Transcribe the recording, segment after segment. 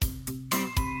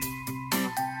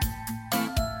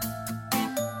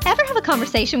Ever have a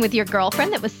conversation with your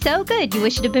girlfriend that was so good you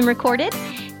wish it had been recorded?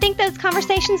 Think those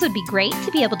conversations would be great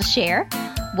to be able to share?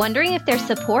 Wondering if there's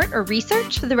support or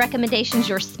research for the recommendations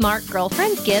your smart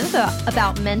girlfriends give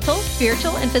about mental,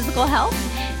 spiritual, and physical health?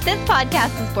 This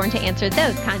podcast is born to answer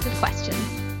those kinds of questions.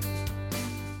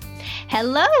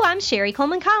 Hello, I'm Sherry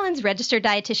Coleman Collins, registered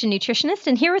dietitian nutritionist,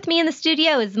 and here with me in the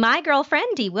studio is my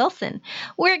girlfriend, Dee Wilson.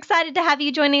 We're excited to have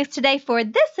you joining us today for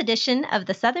this edition of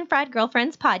the Southern Fried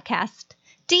Girlfriends podcast.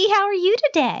 Dee, how are you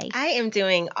today? I am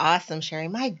doing awesome, Sherry.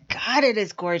 My God, it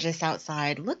is gorgeous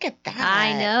outside. Look at that.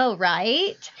 I know,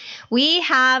 right? We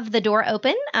have the door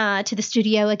open to the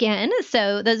studio again.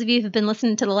 So those of you who have been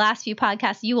listening to the last few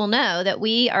podcasts, you will know that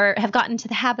we have gotten into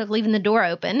the habit of leaving the door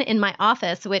open in my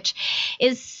office, which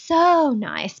is so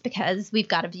nice because we've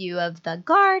got a view of the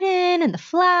garden and the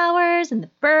flowers and the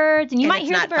birds. And you might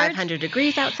hear the birds. It's not 500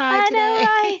 degrees outside today.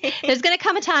 I know, right? There's going to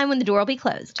come a time when the door will be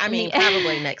closed. I mean,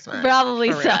 probably next month.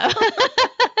 Probably so.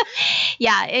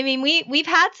 Yeah, I mean, we've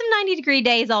had some 90-degree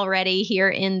days already here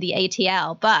in the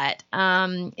ATL, but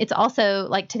it's also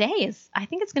like today I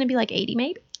think it's going to be like 80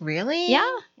 maybe. Really? Yeah.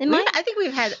 I think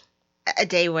we've had a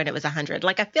day when it was 100.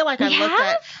 Like, I feel like I looked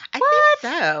at, I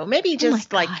think so. Maybe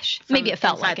just maybe it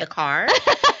felt like the car.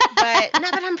 But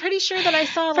I'm pretty sure that I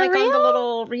saw on the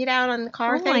little readout on the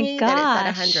car thingy that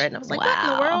it's at 100. And I was like, What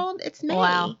in the world? It's May.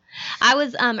 Wow. I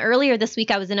was earlier this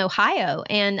week, I was in Ohio,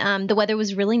 and the weather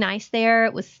was really nice there.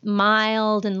 It was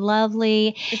mild and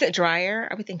lovely. Is it drier?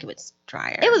 I would think it was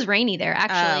drier. It was rainy there,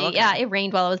 actually. Oh, okay. Yeah, it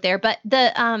rained while I was there. But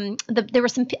there were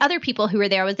some other people who were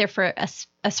there. I was there for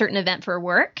a certain event for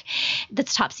work.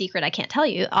 That's top secret. I can't tell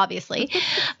you, obviously.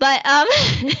 But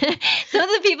some of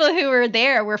the people who were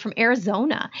there were from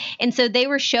Arizona. And so they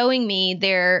were showing me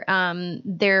their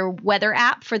weather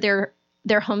app for their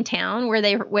hometown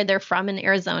where they're from in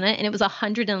Arizona, and it was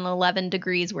 111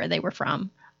 degrees where they were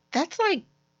from. That's like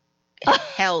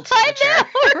hell temperature. I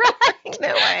know, right?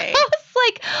 No way. I was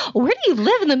like, where do you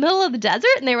live, in the middle of the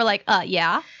desert? And they were like,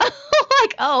 yeah.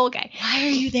 Like, oh, okay. Why are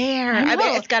you there? I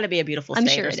mean, it's got to be a beautiful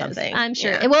state or something. I'm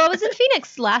sure. Yeah. Well, I was in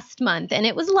Phoenix last month, and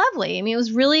it was lovely. I mean, I was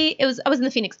in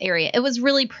the Phoenix area. It was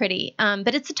really pretty,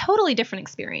 but it's a totally different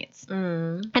experience.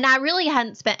 Mm. And I really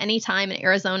hadn't spent any time in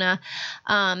Arizona.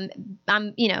 I'm,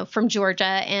 from Georgia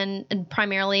and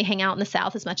primarily hang out in the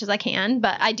South as much as I can,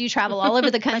 but I do travel all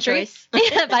over the country.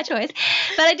 By choice.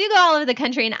 But I do go all over the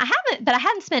country, and I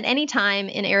hadn't spent any time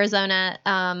in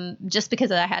Arizona just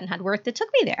because I hadn't had work that took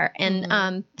me there.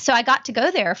 And so I got to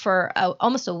go there for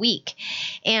almost a week,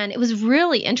 and it was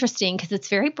really interesting because it's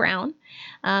very brown,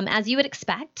 as you would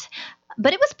expect.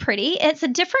 But it was pretty. It's a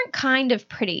different kind of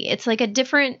pretty. It's a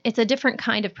different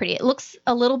kind of pretty. It looks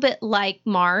a little bit like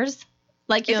Mars.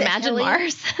 Like you imagine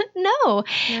Mars. No.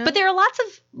 But there are lots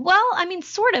of,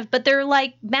 sort of, but they're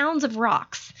like mounds of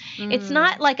rocks. Mm. It's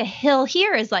not like a hill.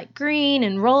 Here is like green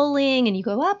and rolling, and you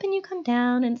go up and you come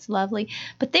down, and it's lovely.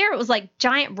 But there it was like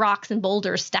giant rocks and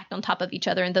boulders stacked on top of each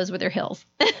other, and those were their hills.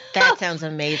 That sounds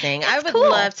amazing. I would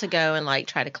love to go and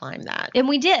try to climb that. And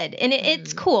we did. And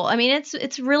it's cool. I mean,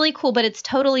 it's really cool, but it's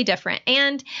totally different.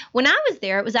 And when I was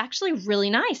there, it was actually really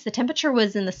nice. The temperature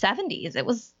was in the 70s. It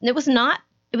was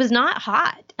not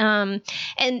hot. And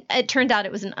it turned out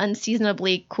it was an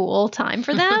unseasonably cool time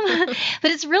for them.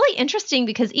 But it's really interesting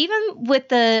because even with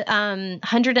the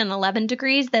 111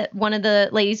 degrees that one of the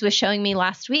ladies was showing me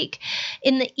last week,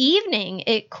 in the evening,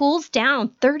 it cools down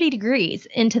 30 degrees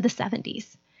into the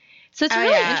 70s. So it's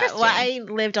really interesting. Well, I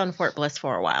lived on Fort Bliss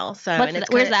for a while.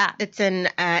 Where's that? It's in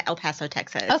El Paso,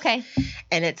 Texas. Okay.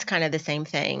 And it's kind of the same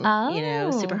thing.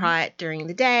 Oh. Super hot during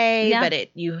the day, but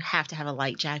you have to have a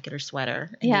light jacket or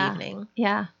sweater in the evening.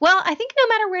 Yeah. Well, I think no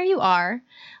matter where you are,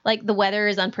 like the weather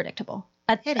is unpredictable.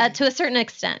 To a certain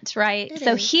extent, right?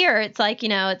 Here it's like,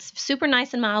 it's super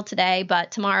nice and mild today, but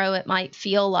tomorrow it might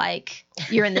feel like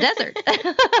you're in the desert.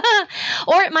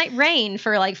 Or it might rain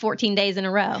for like 14 days in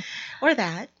a row. Or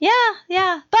that.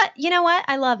 Yeah. But you know what?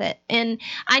 I love it. And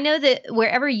I know that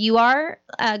wherever you are,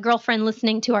 girlfriend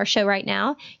listening to our show right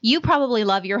now, you probably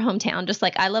love your hometown, just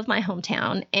like I love my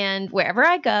hometown. And wherever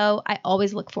I go, I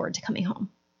always look forward to coming home.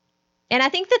 And I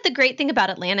think that the great thing about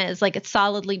Atlanta is like it's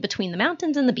solidly between the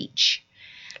mountains and the beach.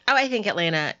 Oh, I think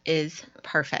Atlanta is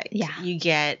perfect. Yeah. You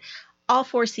get all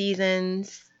 4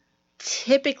 seasons.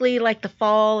 Typically, like the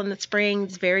fall and the spring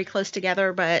is very close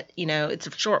together, but, it's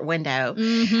a short window.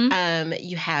 Mm-hmm.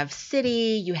 You have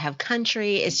city, you have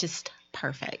country. It's just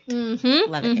perfect.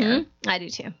 Mm-hmm. Love it here. I do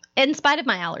too. In spite of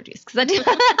my allergies, because I do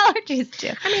have allergies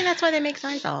too. I mean, that's why they make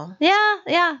Xyzal.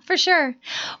 Yeah, for sure.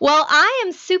 Well, I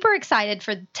am super excited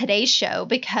for today's show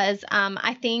because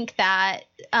I think that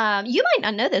you might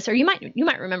not know this, or you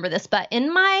might remember this, but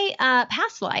in my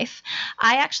past life,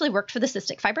 I actually worked for the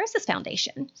Cystic Fibrosis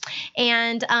Foundation,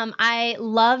 and I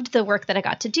loved the work that I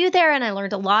got to do there, and I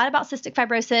learned a lot about cystic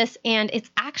fibrosis. And it's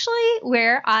actually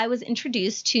where I was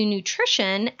introduced to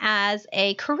nutrition as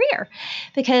a career,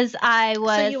 because I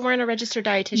was. So you weren't a registered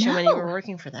dietitian when you were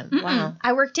working for them. Mm-mm. Wow.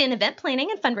 I worked in event planning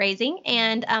and fundraising,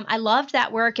 and I loved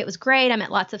that work. It was great. I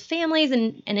met lots of families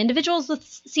and individuals with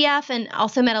CF, and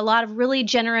also met a lot of really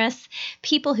generous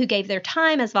people who gave their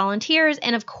time as volunteers.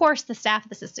 And of course, the staff of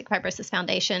the Cystic Fibrosis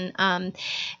Foundation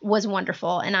was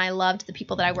wonderful, and I loved the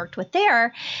people that I worked with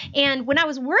there. And when I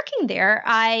was working there,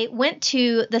 I went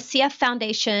to the CF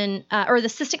Foundation or the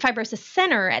Cystic Fibrosis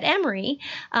Center at Emory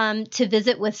to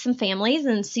visit with some families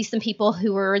and see some people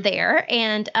who were there.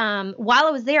 And while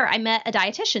I was there, I met a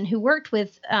dietitian who worked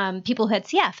with people who had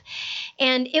CF.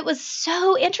 And it was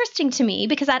so interesting to me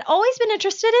because I'd always been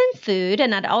interested in food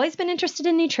and I'd always been interested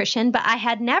in nutrition, but I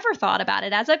had never thought about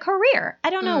it as a career. I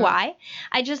don't know why.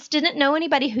 I just didn't know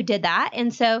anybody who did that.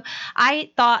 And so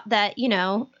I thought that,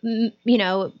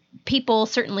 people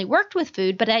certainly worked with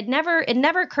food, but it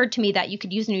never occurred to me that you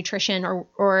could use nutrition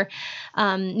or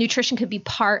nutrition could be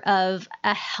part of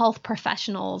a health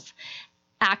professional's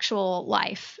actual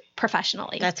life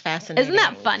professionally. That's fascinating. Isn't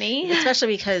that funny?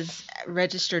 Especially because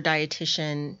registered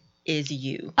dietitian is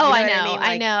you. Oh, You know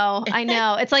I know. what I mean? I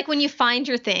know. It's like when you find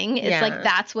your thing, it's like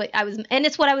that's what I was, and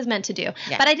it's what I was meant to do.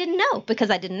 Yeah. But I didn't know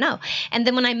because I didn't know. And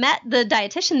then when I met the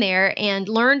dietitian there and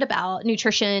learned about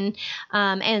nutrition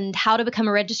and how to become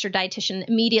a registered dietitian,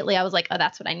 immediately I was like, oh,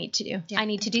 that's what I need to do. Yeah, I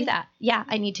need to do that. Yeah,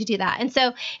 I need to do that. And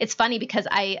so it's funny because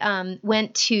I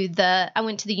went to the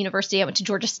university. I went to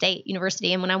Georgia State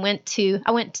University, and when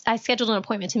I scheduled an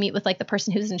appointment to meet with like the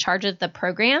person who's in charge of the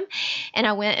program, and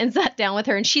I went and sat down with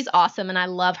her, and she's awesome and I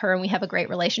love her and we have a great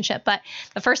relationship. But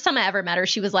the first time I ever met her,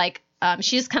 she was like,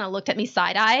 she just kind of looked at me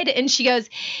side-eyed and she goes,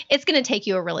 it's going to take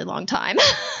you a really long time.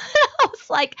 I was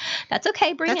like, that's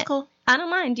okay. Bring it. That's cool. I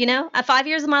don't mind, 5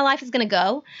 years of my life is going to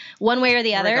go one way or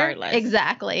the other. Regardless.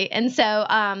 Exactly. And so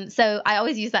I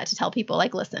always use that to tell people,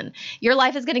 like, listen, your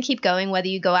life is going to keep going whether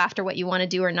you go after what you want to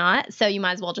do or not. So you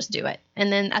might as well just do it.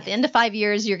 And then at the end of 5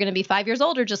 years, you're going to be 5 years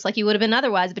older, just like you would have been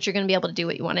otherwise, but you're going to be able to do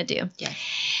what you want to do. Yeah.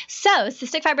 So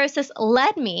cystic fibrosis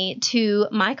led me to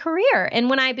my career. And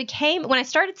when I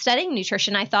started studying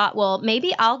nutrition, I thought, well,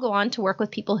 maybe I'll go on to work with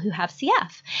people who have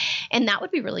CF. And that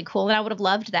would be really cool. And I would have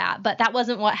loved that. But that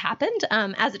wasn't what happened.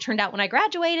 As it turned out, when I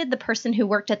graduated, the person who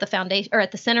worked at the foundation or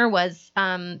at the center was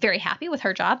very happy with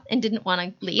her job and didn't want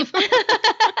to leave.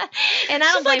 And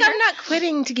I don't blame her. I'm not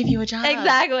quitting to give you a job.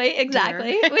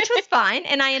 Exactly, which was fine.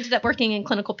 And I ended up working in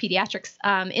clinical pediatrics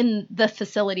in the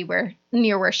facility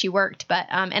near where she worked. But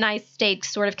and I stayed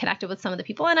sort of connected with some of the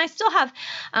people, and I still have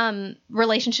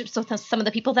relationships with some of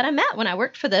the people that I met when I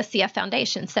worked for the CF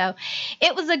Foundation. So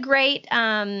it was a great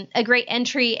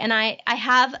entry, and I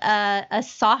have a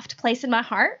soft place in my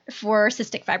heart for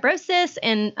cystic fibrosis,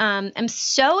 and I'm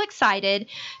so excited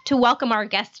to welcome our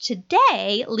guest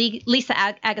today, Lisa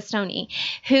Agostoni,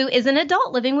 who is an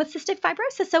adult living with cystic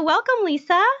fibrosis. So welcome,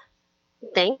 Lisa.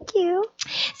 Thank you.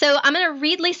 So I'm going to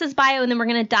read Lisa's bio and then we're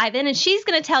going to dive in, and she's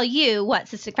going to tell you what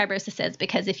cystic fibrosis is,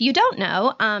 because if you don't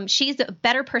know, she's a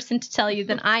better person to tell you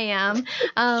than I am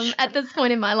at this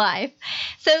point in my life.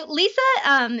 So Lisa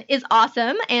is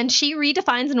awesome, and she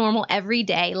redefines normal every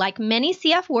day. Like many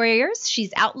CF warriors,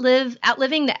 she's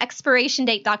outliving the expiration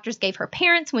date doctors gave her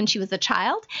parents when she was a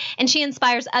child, and she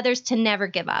inspires others to never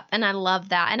give up. And I love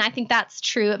that. And I think that's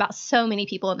true about so many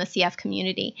people in the CF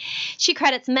community. She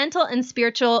credits mental and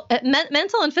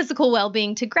physical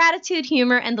well-being to gratitude,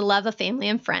 humor, and the love of family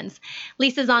and friends.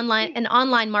 Lisa's an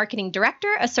online marketing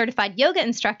director, a certified yoga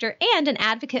instructor, and an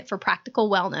advocate for practical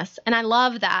wellness. And I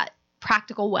love that.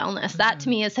 Practical wellness. That to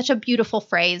me is such a beautiful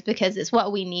phrase because it's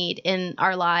what we need in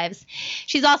our lives.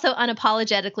 She's also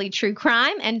unapologetically true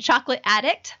crime and chocolate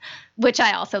addict, which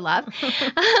I also love.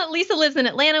 Lisa lives in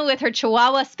Atlanta with her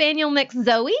Chihuahua Spaniel mix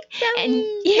Zoe. And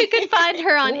you can find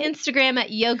her on Instagram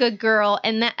at Yoga Girl,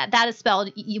 and that is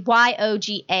spelled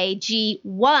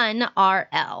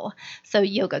YOGAG1RL. So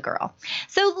Yoga Girl.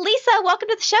 So Lisa, welcome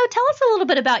to the show. Tell us a little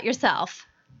bit about yourself.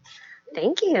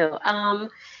 Thank you.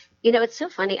 It's so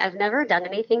funny. I've never done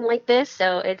anything like this,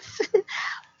 so it's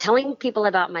telling people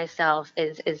about myself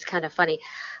is kind of funny.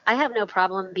 I have no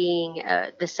problem being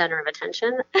the center of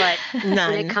attention, but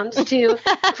when it comes to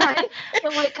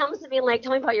being like,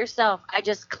 tell me about yourself, I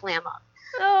just clam up.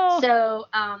 Oh. So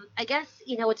I guess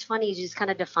what's funny is you just kind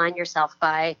of define yourself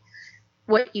by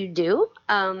what you do.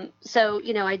 I'm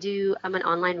an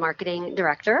online marketing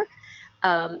director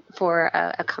for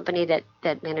a company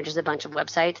that manages a bunch of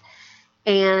websites.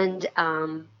 And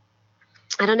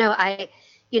I don't know. I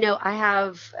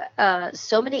have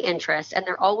so many interests, and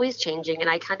they're always changing. And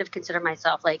I kind of consider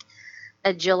myself like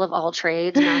a Jill of all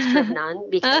trades, master of none,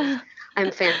 because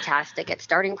I'm fantastic at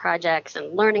starting projects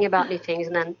and learning about new things,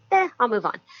 and then I'll move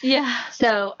on. Yeah.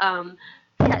 So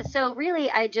yeah. So really,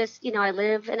 I just I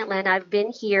live in Atlanta. I've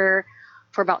been here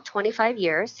for about 25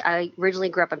 years. I originally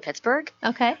grew up in Pittsburgh.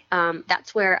 Okay.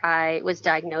 That's where I was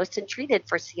diagnosed and treated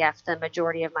for CF the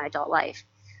majority of my adult life.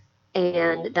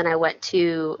 And then I went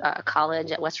to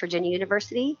college at West Virginia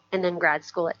University and then grad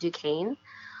school at Duquesne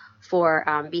for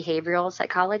behavioral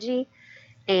psychology.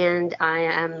 And I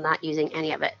am not using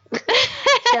any of it.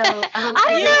 So, I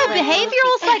don't know,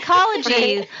 behavioral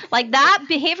psychology, Right? like that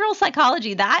behavioral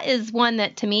psychology, that is one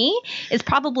that to me is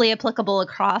probably applicable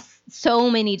across so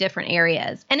many different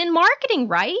areas. And in marketing,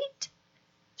 right?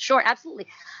 Sure, absolutely.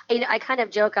 I kind of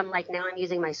joke. I'm like, now I'm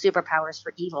using my superpowers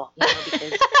for evil,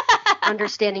 because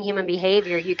understanding human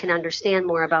behavior, you can understand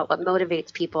more about what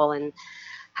motivates people and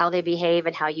how they behave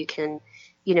and how you can,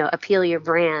 appeal your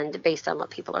brand based on what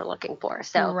people are looking for.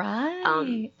 So,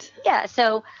 Right. yeah.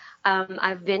 So,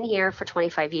 I've been here for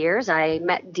 25 years. I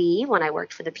met Dee when I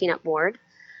worked for the Peanut Board,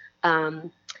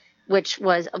 which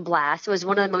was a blast. It was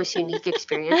one of the most unique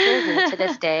experiences. And to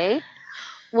this day,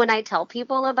 when I tell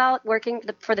people about working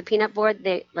for the Peanut Board,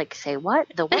 they like say, "What?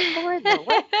 The what board? The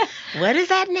what?" What is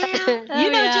that now?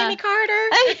 You know yeah. Jimmy Carter?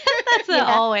 That's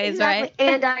always, exactly.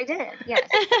 right? And I did, yes.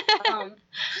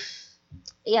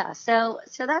 Yeah. So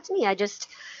that's me.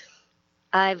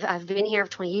 I've been here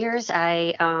for 20 years.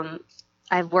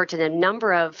 I've worked in a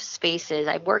number of spaces.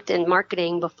 I worked in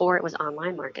marketing before it was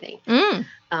online marketing. Mm.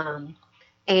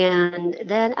 And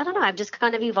then, I don't know, I've just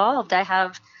kind of evolved. I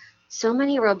have so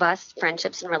many robust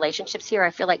friendships and relationships here.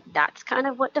 I feel like that's kind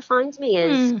of what defines me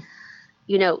is,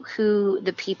 who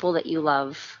the people that you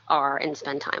love are and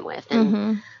spend time with.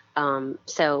 And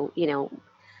so,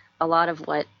 a lot of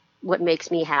what makes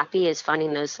me happy is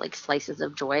finding those like slices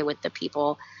of joy with the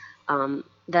people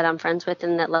that I'm friends with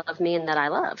and that love me and that I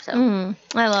love. So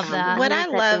I love that. What I I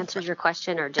don't know if that love- answers your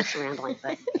question or just rambling,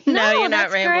 but No, you're not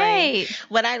that's rambling. great.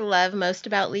 What I love most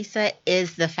about Lisa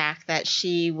is the fact that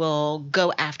she will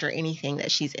go after anything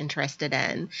that she's interested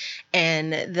in.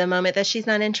 And the moment that she's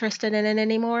not interested in it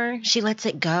anymore, she lets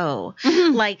it go.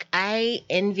 Like, I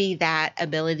envy that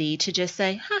ability to just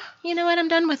say, you know what, I'm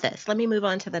done with this. Let me move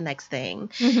on to the next thing.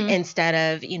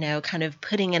 Instead of, kind of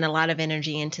putting in a lot of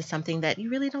energy into something that you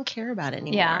really don't care about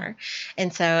anymore. Yeah.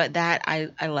 And so that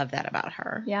I love that about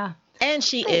her. Yeah. And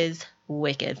she is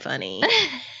wicked funny.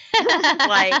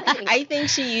 Like, I think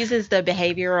she uses the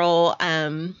behavioral,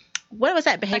 what was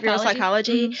that? Behavioral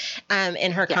psychology,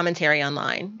 in her commentary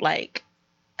online. Like,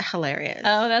 hilarious.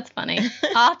 Oh, that's funny.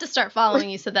 I'll have to start following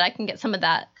you so that I can get some of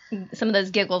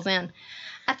those giggles in.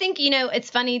 I think, it's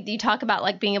funny you talk about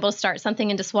like being able to start something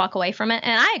and just walk away from it.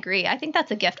 And I agree. I think that's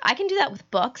a gift. I can do that with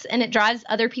books, and it drives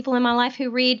other people in my life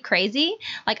who read crazy.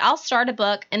 Like, I'll start a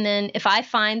book, and then if I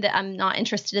find that I'm not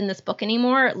interested in this book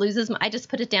anymore, it loses I just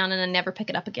put it down and I never pick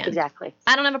it up again. exactly.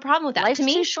 I don't have a problem with that. Life's To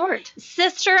me, too short.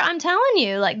 sister, I'm telling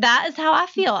you, like, that is how I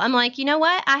feel. I'm like, you know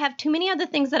what? I have too many other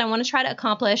things that I want to try to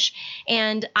accomplish,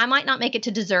 and I might not make it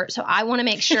to dessert. So I want to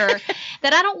make sure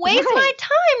that I don't waste my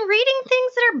time reading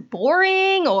things that are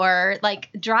boring or like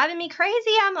driving me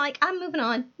crazy. I'm like, I'm moving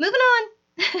on.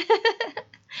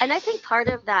 And I think part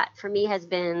of that for me has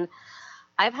been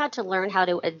I've had to learn how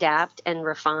to adapt and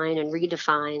refine and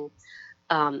redefine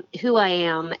who I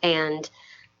am, and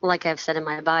like I've said in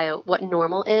my bio, what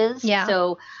normal is. Yeah.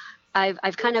 So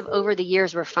I've kind of over the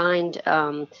years refined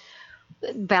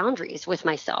boundaries with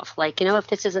myself. Like, if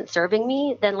this isn't serving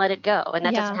me, then let it go. And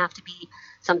that doesn't have to be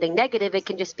something negative. It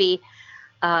can just be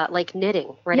like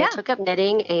knitting, right? Yeah. I took up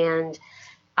knitting, and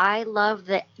I love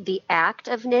the act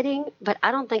of knitting, but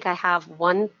I don't think I have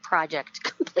one project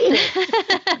completed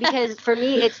because for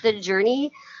me, it's the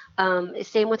journey.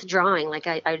 Same with drawing. Like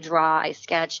I draw, I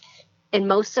sketch, and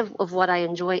most of what I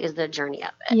enjoy is the journey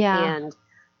of it. Yeah. And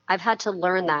I've had to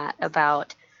learn that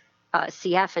about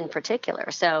CF in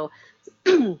particular. So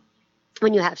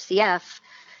when you have CF,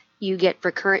 you get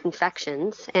recurrent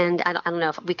infections, and I don't know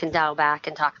if we can dial back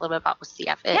and talk a little bit about what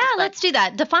CF is. Yeah, let's do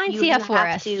that. Define CF for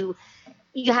us.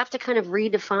 You have to kind of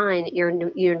redefine your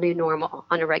new normal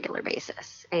on a regular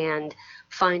basis and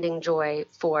finding joy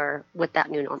for what that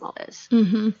new normal is.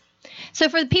 Mm-hmm. So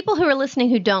for the people who are listening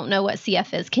who don't know what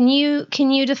CF is, can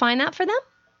you define that for them?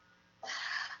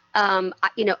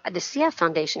 The CF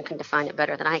Foundation can define it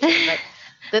better than I can,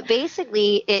 but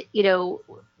basically it,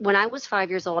 when I was 5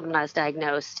 years old and I was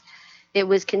diagnosed, it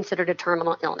was considered a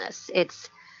terminal illness. It's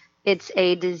It's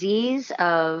a disease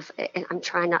of, and I'm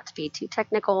trying not to be too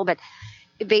technical, but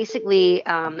basically,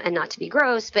 and not to be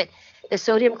gross, but the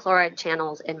sodium chloride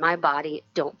channels in my body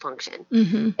don't function.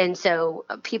 And so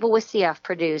people with CF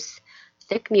produce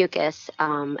thick mucus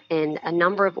in a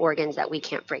number of organs that we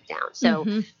can't break down.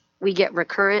 So we get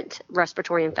recurrent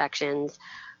respiratory infections.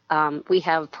 We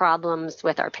have problems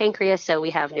with our pancreas. So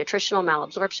we have nutritional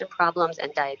malabsorption problems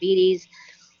and diabetes.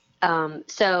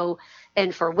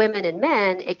 And for women and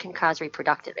men, it can cause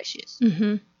reproductive issues.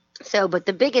 So, but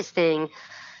the biggest thing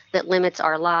that limits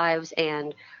our lives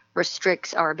and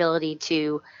restricts our ability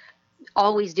to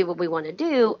always do what we want to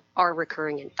do are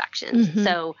recurring infections.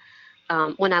 So,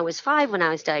 when I was 5, when I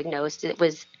was diagnosed, it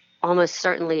was almost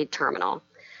certainly terminal.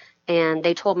 And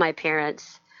they told my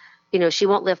parents, she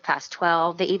won't live past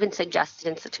 12. They even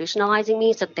suggested institutionalizing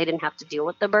me so that they didn't have to deal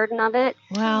with the burden of it.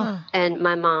 Wow. And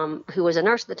my mom, who was a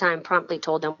nurse at the time, promptly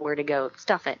told them where to go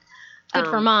stuff it. Good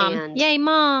for mom. Yay,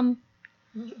 mom.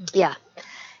 Yeah.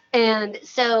 And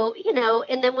so,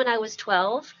 and then when I was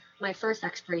 12, my first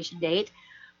expiration date,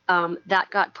 that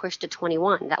got pushed to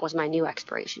 21. That was my new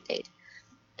expiration date.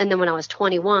 And then when I was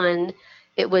 21,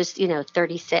 it was,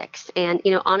 36. And,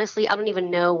 honestly, I don't even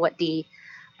know what the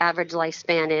average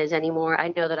lifespan is anymore. I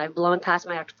know that I've blown past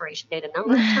my expiration date a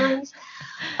number of times,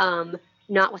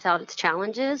 not without its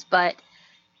challenges, but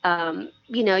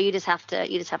you just have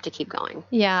to keep going.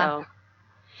 Yeah. So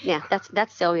yeah,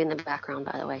 that's Zoe in the background,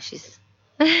 by the way. She's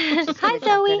Hi,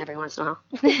 Zoe. Every once in a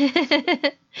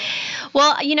while.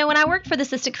 Well, when I worked for the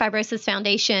Cystic Fibrosis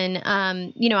Foundation,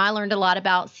 I learned a lot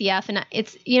about CF, and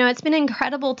it's been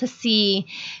incredible to see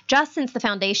just since the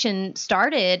foundation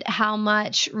started how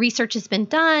much research has been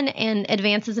done and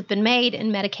advances have been made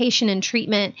in medication and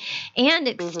treatment and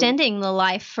extending the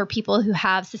life for people who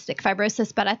have cystic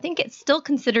fibrosis. But I think it's still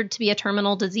considered to be a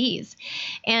terminal disease.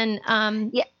 And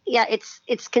yeah,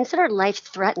 it's considered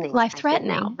life-threatening. Life-threatening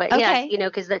now, but okay.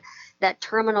 Yes, because that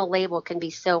terminal label can be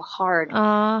so hard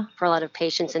for a lot of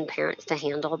patients and parents to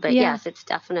handle. But yes,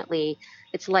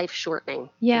 it's life-shortening.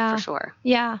 Yeah, for sure.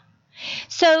 Yeah.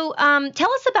 So,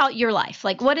 tell us about your life.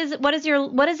 Like, what has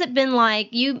it been like?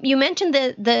 You mentioned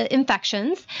the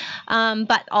infections,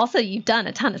 but also you've done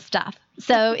a ton of stuff.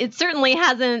 So it certainly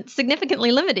hasn't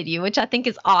significantly limited you, which I think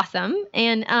is awesome.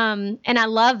 And I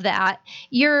love that.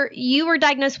 You were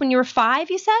diagnosed when you were 5,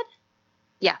 you said?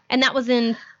 Yeah. And that was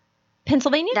in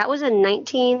Pennsylvania? That was in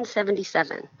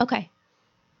 1977. Okay.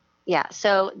 Yeah.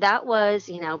 So that was,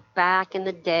 back in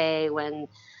the day when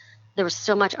there was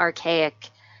so much archaic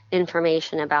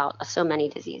information about so many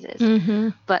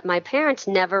diseases. But my parents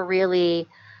never really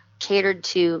catered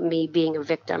to me being a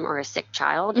victim or a sick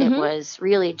child. It was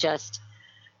really just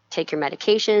take your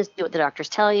medications, do what the doctors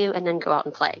tell you, and then go out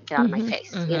and play. Get out of my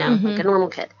face, like a normal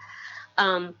kid.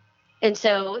 And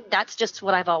so that's just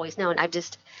what I've always known. I've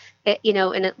just,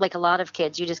 like a lot of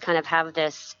kids, you just kind of have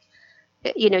this,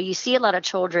 you see a lot of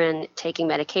children taking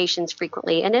medications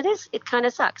frequently, and it kind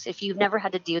of sucks. If you've never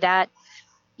had to do that,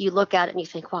 you look at it and you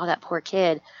think, wow, that poor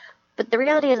kid. But the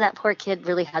reality is that poor kid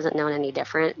really hasn't known any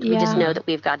different. Yeah. We just know that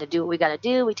we've got to do what we got to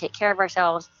do. We take care of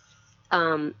ourselves.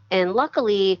 And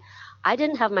luckily, I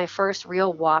didn't have my first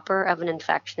real whopper of an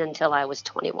infection until I was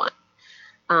 21,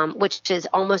 which is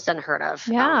almost unheard of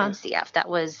in CF. That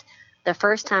was the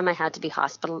first time I had to be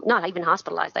not even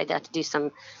hospitalized. I had to do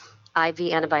some IV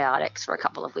antibiotics for a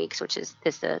couple of weeks, which is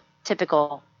the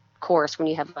typical course when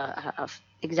you have a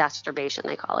exacerbation,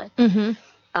 they call it.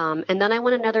 And then I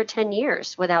went another 10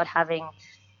 years without having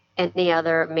any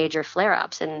other major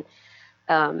flare-ups. And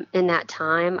in that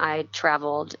time, I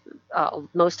traveled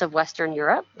most of Western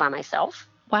Europe by myself.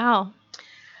 Wow.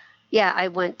 Yeah, I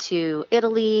went to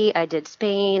Italy, I did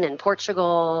Spain and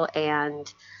Portugal,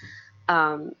 and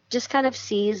just kind of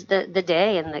seized the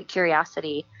day and the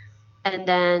curiosity. And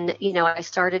then, I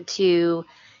started to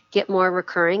get more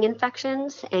recurring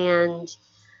infections and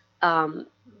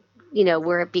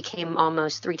where it became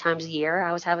almost 3 times a year,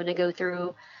 I was having to go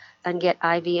through and get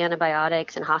IV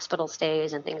antibiotics and hospital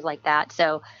stays and things like that.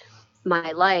 So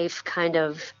my life kind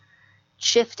of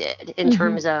shifted in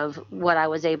terms of what I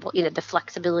was able, the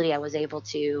flexibility I was able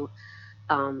to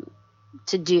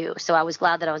do. So I was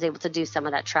glad that I was able to do some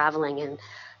of that traveling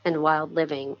and wild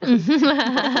living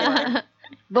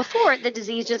before the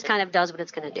disease just kind of does what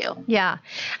it's going to do. Yeah.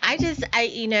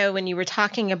 When you were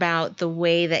talking about the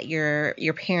way that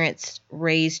your parents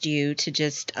raised you to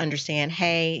just understand,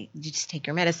 hey, you just take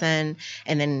your medicine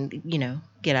and then,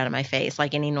 get out of my face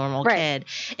like any normal kid.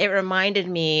 It reminded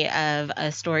me of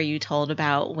a story you told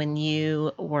about when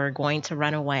you were going to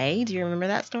run away. Do you remember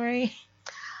that story?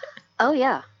 Oh,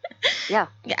 yeah. Yeah.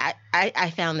 Yeah,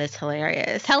 I found this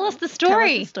hilarious. Tell us the Tell us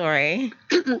story. the story.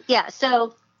 Yeah.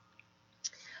 So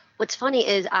what's funny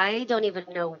is I don't even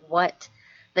know what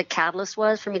the catalyst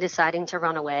was for me deciding to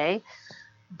run away,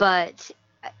 but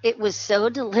it was so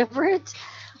deliberate.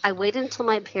 I waited until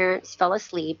my parents fell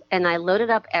asleep and I loaded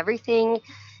up everything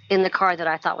in the car that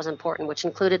I thought was important, which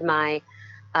included my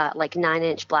like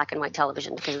 9-inch black and white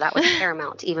television, because that was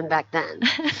paramount even back then.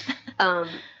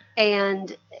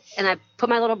 And I put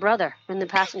my little brother in the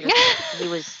passenger seat. He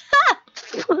was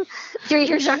 3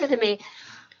 years younger than me.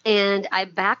 And I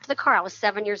backed the car. I was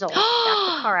 7 years old. Backed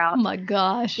the car out. Oh my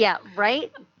gosh. Yeah,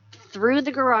 right through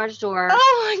the garage door.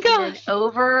 Oh my gosh. And then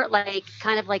over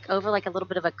over like a little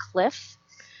bit of a cliff,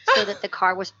 so that the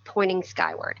car was pointing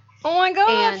skyward. Oh my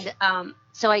gosh. And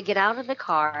so I get out of the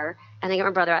car and I get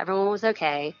my brother. Everyone was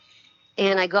okay.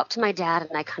 And I go up to my dad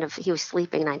and he was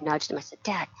sleeping, and I nudged him. I said,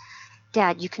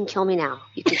 Dad, you can kill me now.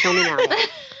 You can kill me now. Dad.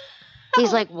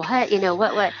 He's like, what?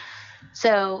 What?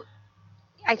 So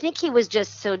I think he was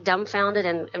just so dumbfounded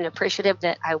and appreciative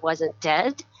that I wasn't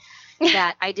dead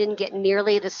that I didn't get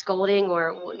nearly the scolding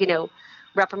or,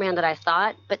 reprimand that I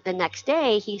thought. But the next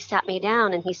day he sat me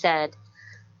down and he said,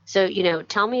 so,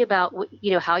 tell me about,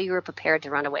 how you were prepared to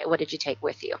run away. What did you take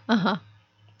with you? Uh-huh.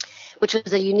 Which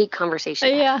was a unique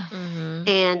conversation. Yeah. Mm-hmm.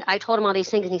 And I told him all these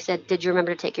things, and he said, did you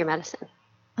remember to take your medicine?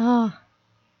 Oh.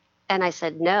 And I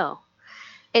said, no.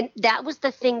 And that was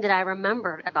the thing that I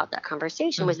remembered about that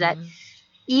conversation, was that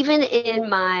even in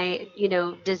my,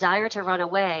 desire to run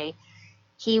away,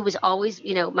 he was always,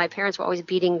 my parents were always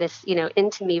beating this,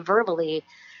 into me verbally,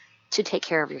 to take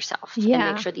care of yourself and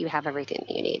make sure that you have everything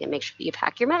that you need, and make sure that you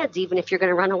pack your meds, even if you're going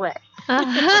to run away.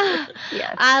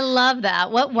 Yeah. I love that.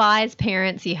 What wise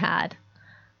parents you had.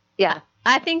 Yeah.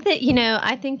 I think that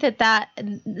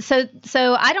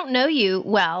so I don't know you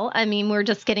well. I mean, we're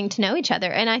just getting to know each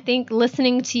other. And I think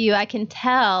listening to you, I can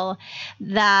tell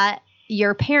that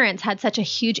your parents had such a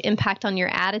huge impact on your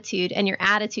attitude, and your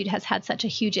attitude has had such a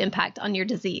huge impact on your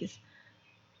disease.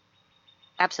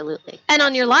 Absolutely. And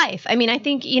on your life. I mean, I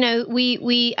think,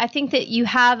 I think that you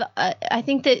have, I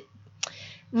think that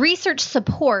research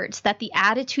supports that the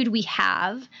attitude we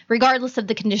have, regardless of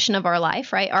the condition of our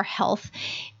life, right, our health,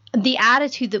 the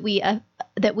attitude that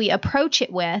we approach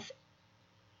it with,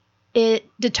 it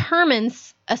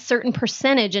determines a certain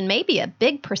percentage, and maybe a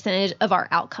big percentage, of our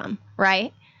outcome,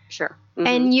 right? Sure. Mm-hmm.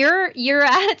 And your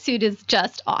attitude is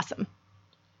just awesome.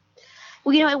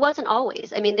 Well, it wasn't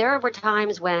always. I mean, there were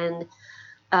times when,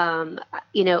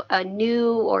 a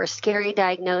new or scary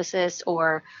diagnosis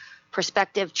or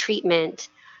prospective treatment,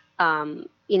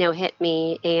 hit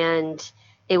me, and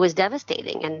it was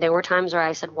devastating. And there were times where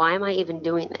I said, why am I even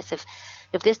doing this?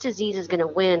 If this disease is going to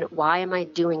win, why am I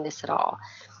doing this at all?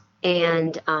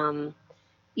 And,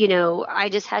 I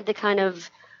just had to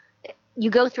you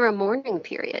go through a mourning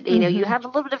period. You have a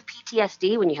little bit of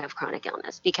PTSD when you have chronic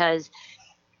illness, because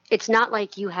it's not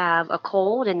like you have a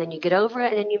cold and then you get over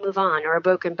it and then you move on, or a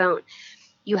broken bone.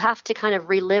 You have to kind of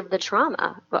relive the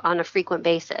trauma on a frequent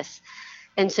basis.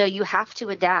 And so you have to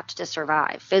adapt to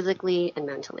survive physically and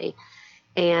mentally.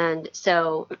 And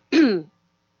so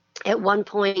at one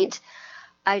point,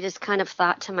 I just kind of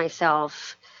thought to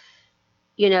myself,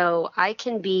 I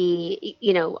can be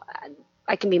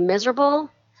miserable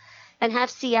and have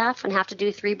CF and have to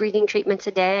do 3 breathing treatments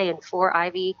a day and 4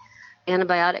 IV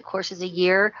antibiotic courses a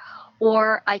year,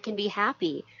 or I can be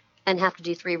happy and have to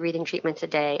do 3 breathing treatments a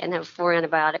day and have 4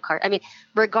 antibiotic cards. I mean,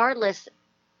 regardless,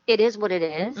 it is what it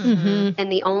is. Mm-hmm.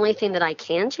 And the only thing that I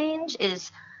can change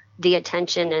is the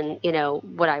attention and,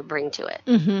 what I bring to it.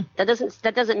 Mm-hmm.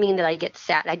 That doesn't mean that I get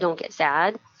sad. I don't get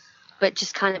sad, but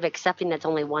just kind of accepting that's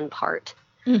only one part,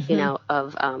 of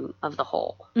the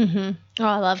whole. Mm-hmm. Oh,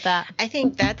 I love that. I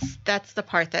think that's the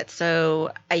part that's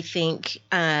so, I think,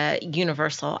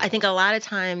 universal. I think a lot of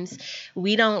times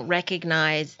we don't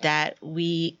recognize that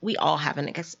we all have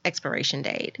an expiration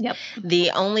date. Yep.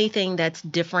 The only thing that's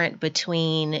different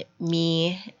between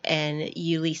me and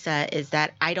you, Lisa, is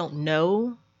that I don't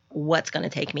know what's going to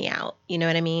take me out. You know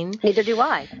what I mean? Neither do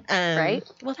I. Right?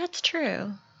 Well, that's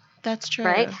true. That's true.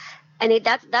 Right? And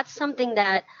that's something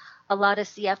that a lot of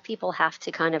CF people have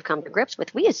to kind of come to grips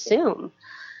with. We assume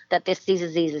that this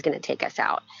disease is going to take us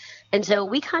out. And so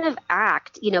we kind of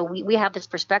act, we have this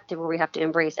perspective where we have to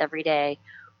embrace every day,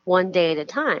 one day at a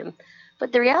time.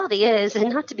 But the reality is,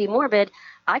 and not to be morbid,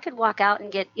 I could walk out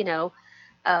and get,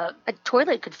 a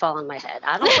toilet could fall on my head.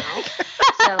 I don't know.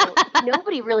 So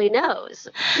nobody really knows.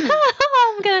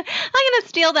 I'm gonna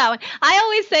steal that one. I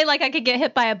always say I could get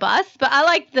hit by a bus, but I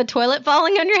like the toilet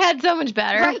falling on your head so much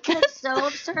better. Right, because it's so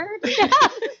absurd.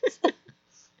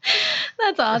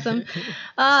 That's awesome.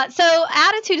 So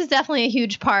attitude is definitely a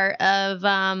huge part of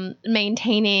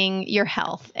maintaining your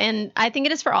health. And I think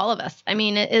it is for all of us. I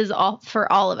mean, it is all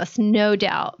for all of us, no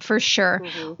doubt, for sure.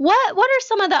 Mm-hmm. What are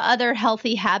some of the other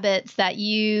healthy habits that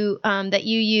you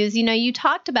use? You know, you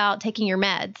talked about taking your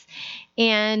meds.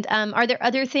 And are there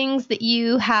other things that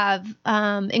you have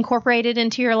incorporated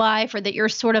into your life, or that you're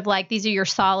sort of like, these are your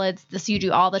solids, this you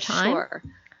do all the time? Sure.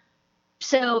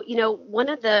 So, you know, one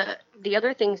of the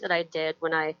other things that I did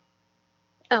when I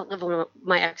outlived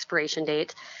my expiration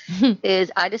date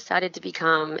is I decided to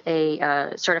become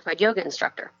a certified yoga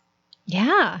instructor.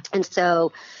 Yeah. And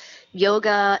so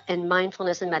yoga and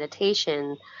mindfulness and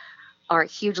meditation are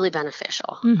hugely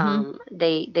beneficial. Mm-hmm.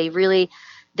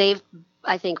 They've,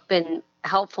 I think, been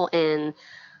helpful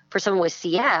for someone with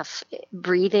CF,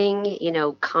 breathing, you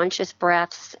know, conscious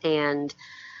breaths and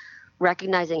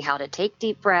recognizing how to take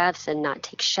deep breaths and not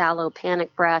take shallow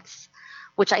panic breaths,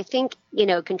 which I think, you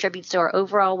know, contributes to our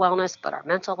overall wellness, but our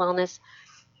mental wellness.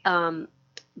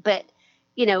 But,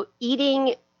 you know,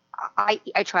 eating,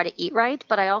 I try to eat right,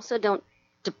 but I also don't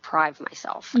deprive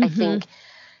myself. Mm-hmm. I think,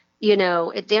 you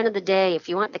know, at the end of the day, if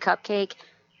you want the cupcake,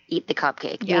 eat the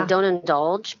cupcake. Yeah. I mean, don't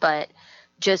indulge, but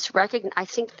just recognize.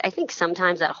 I think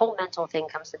sometimes that whole mental thing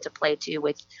comes into play too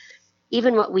with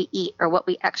even what we eat or what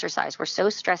we exercise. We're so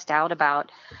stressed out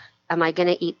about, am I going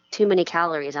to eat too many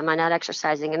calories? Am I not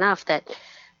exercising enough? That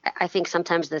I think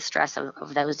sometimes the stress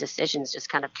of those decisions just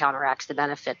kind of counteracts the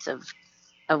benefits of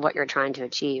what you're trying to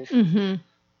achieve.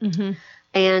 Mm-hmm. Mm-hmm.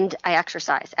 And I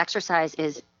exercise. Exercise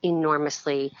is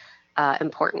enormously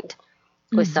important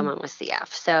with someone with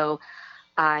CF. So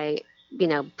I, you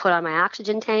know, put on my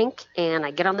oxygen tank and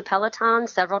I get on the Peloton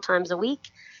several times a week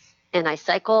and I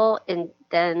cycle, and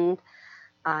then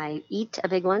I eat a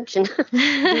big lunch and do what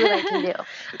I can do.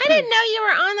 I didn't know you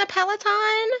were on the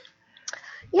Peloton.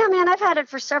 Yeah, man, I've had it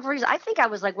for several years. I think I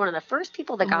was like one of the first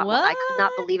people that got one. I could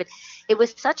not believe it. It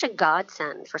was such a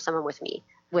godsend for someone with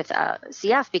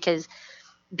CF, because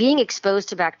being exposed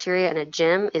to bacteria in a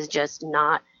gym is just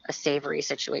not a savory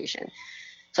situation.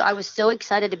 So I was so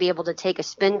excited to be able to take a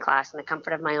spin class in the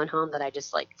comfort of my own home that I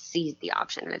just like seized the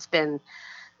option. And it's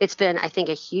been, I think,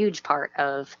 a huge part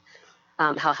of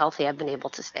how healthy I've been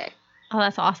able to stay. Oh,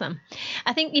 that's awesome.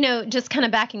 I think, you know, just kind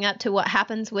of backing up to what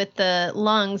happens with the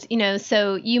lungs, you know,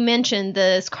 so you mentioned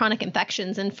this chronic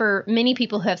infections, and for many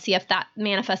people who have CF, that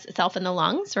manifests itself in the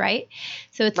lungs, right?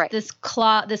 So it's right. this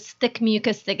thick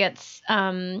mucus that gets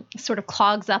sort of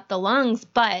clogs up the lungs,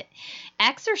 but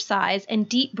exercise and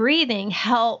deep breathing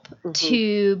help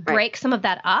to break some of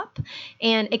that up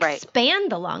and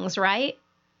expand the lungs, right?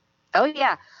 Oh,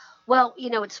 yeah. Well, you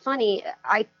know, it's funny.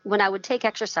 When I would take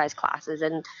exercise classes,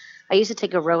 and I used to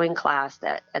take a rowing class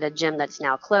at a gym that's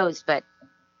now closed, but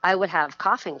I would have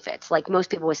coughing fits like most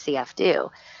people with CF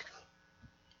do.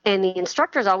 And the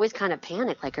instructors always kind of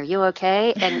panic, like, are you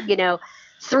okay? And, you know,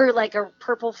 through like a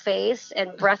purple face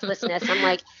and breathlessness, I'm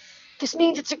like, this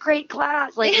means it's a great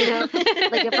class. Like, you know,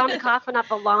 like if I'm coughing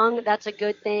up a lung, that's a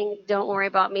good thing. Don't worry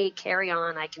about me. Carry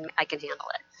on. I can handle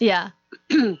it. Yeah.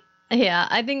 Yeah.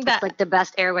 I think that's like the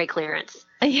best airway clearance.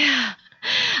 Yeah.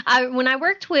 When I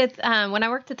worked at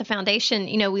the foundation,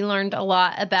 you know, we learned a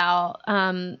lot about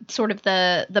sort of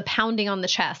the pounding on the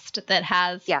chest that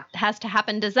has to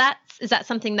happen. Is that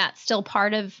something that's still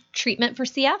part of treatment for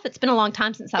CF? It's been a long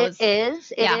time since I was. It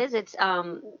is. It's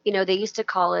you know, they used to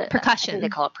call it percussion. I think they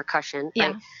call it percussion.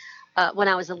 Yeah. Right? When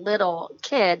I was a little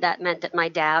kid, that meant that my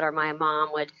dad or my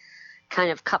mom would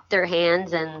kind of cup their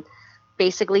hands and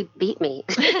basically beat me,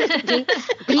 beat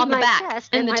on the my back,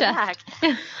 chest in and the my chest.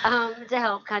 back, to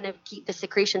help kind of keep the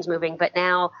secretions moving. But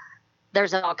now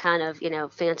there's all kind of, you know,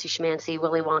 fancy schmancy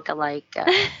Willy Wonka like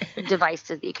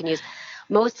devices that you can use.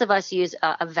 Most of us use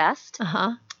a vest.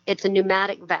 It's a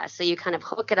pneumatic vest, so you kind of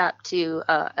hook it up to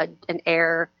an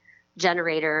air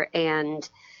generator, and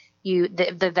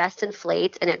the vest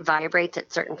inflates and it vibrates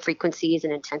at certain frequencies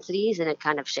and intensities, and it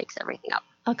kind of shakes everything up.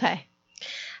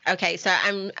 Okay, so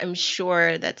I'm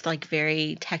sure that's like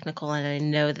very technical, and I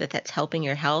know that that's helping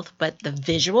your health, but the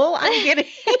visual I'm getting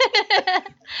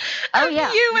oh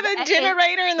yeah, you with a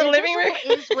generator in the living room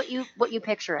is what you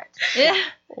picture it. Yeah,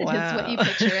 wow. It is what you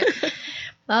picture it.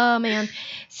 Oh man.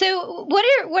 So what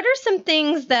are some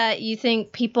things that you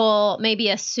think people maybe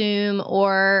assume,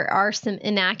 or are some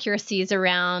inaccuracies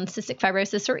around cystic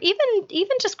fibrosis, or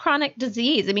even just chronic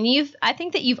disease? I mean, I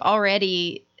think that you've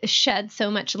already shed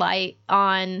so much light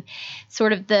on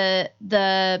sort of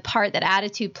the part that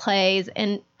attitude plays,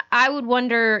 and I would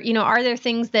wonder, you know, are there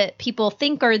things that people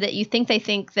think, or that you think they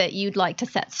think, that you'd like to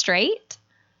set straight?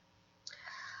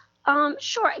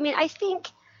 Sure. I mean, I think,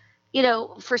 you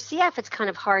know, for CF, it's kind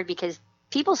of hard because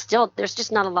people still, there's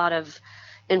just not a lot of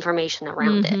information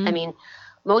around it. I mean,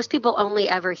 most people only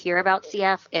ever hear about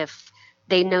CF if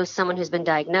they know someone who's been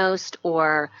diagnosed,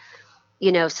 or,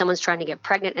 you know, someone's trying to get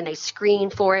pregnant and they screen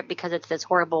for it because it's this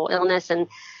horrible illness. And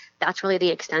that's really the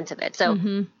extent of it. So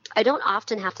I don't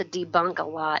often have to debunk a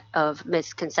lot of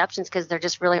misconceptions because there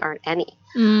just really aren't any.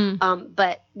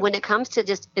 But when it comes to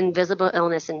just invisible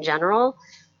illness in general,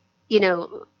 you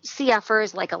know,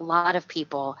 CFers, like a lot of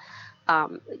people,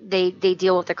 they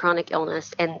deal with the chronic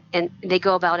illness and they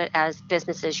go about it as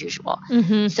business as usual.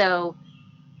 So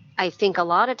I think a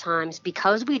lot of times,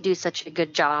 because we do such a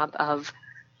good job of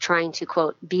trying to,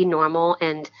 quote, be normal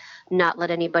and not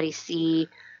let anybody see,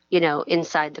 you know,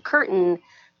 inside the curtain,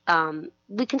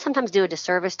 we can sometimes do a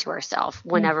disservice to ourselves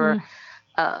whenever,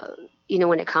 you know,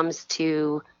 when it comes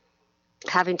to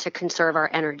having to conserve our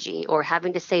energy or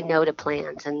having to say no to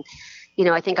plans. And, you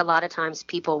know, I think a lot of times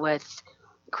people with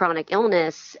chronic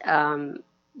illness,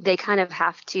 they kind of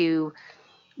have to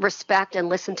respect and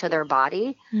listen to their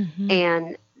body.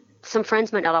 And some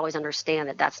friends might not always understand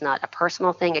that that's not a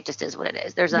personal thing. It just is what it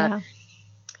is. There's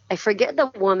I forget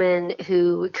the woman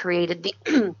who created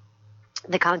the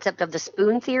the concept of the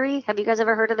spoon theory. Have you guys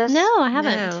ever heard of this? No, I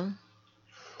haven't. No.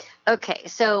 Okay,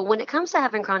 so when it comes to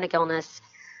having chronic illness,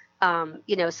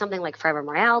 you know, something like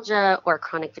fibromyalgia or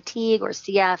chronic fatigue or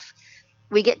CF,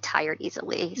 we get tired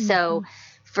easily. So,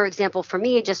 for example, for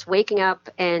me, just waking up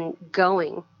and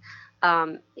going,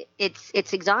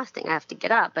 it's exhausting. I have to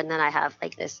get up, and then I have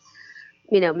like this,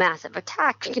 you know, massive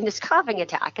attack and this coughing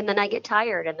attack, and then I get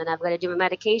tired, and then I've got to do my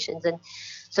medications. And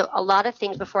so a lot of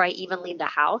things before I even leave the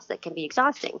house that can be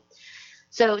exhausting.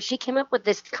 So she came up with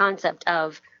this concept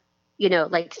of, you know,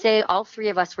 like, say all three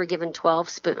of us were given 12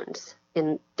 spoons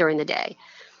during the day.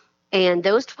 And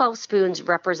those 12 spoons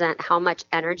represent how much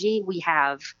energy we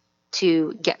have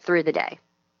to get through the day.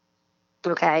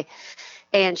 Okay.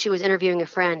 And she was interviewing a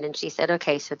friend, and she said,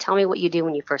 okay, so tell me what you do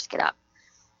when you first get up.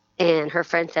 And her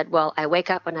friend said, well, I wake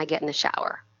up and I get in the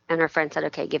shower. And her friend said,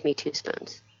 okay, give me 2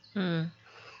 spoons.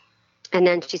 And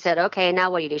then she said, okay,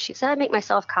 now what do you do? She said, I make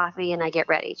myself coffee and I get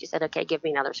ready. She said, okay, give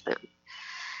me another spoon.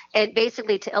 And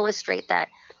basically, to illustrate that,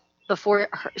 before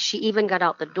she even got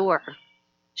out the door,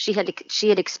 she had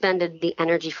expended the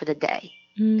energy for the day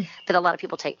that a lot of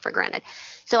people take for granted.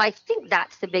 So I think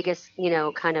that's the biggest, you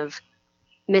know, kind of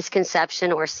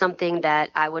misconception, or something that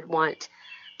I would want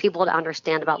people to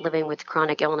understand about living with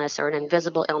chronic illness or an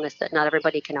invisible illness that not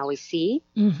everybody can always see,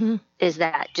 is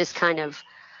that just kind of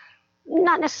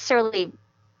not necessarily,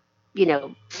 you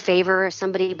know, favor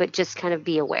somebody, but just kind of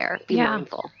be aware, be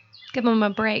mindful. Give them a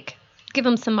break. Give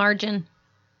them some margin.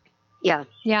 Yeah.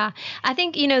 Yeah. I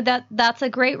think, you know, that's a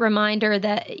great reminder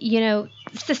that, you know,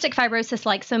 cystic fibrosis,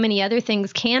 like so many other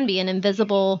things, can be an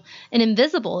invisible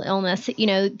illness. You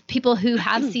know, people who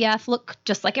have CF look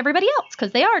just like everybody else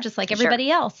because they are just like everybody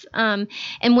else. And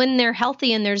when they're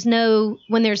healthy and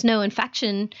when there's no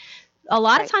infection, a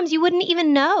lot of times you wouldn't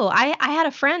even know. I had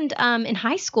a friend in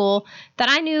high school that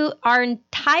I knew our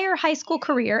entire high school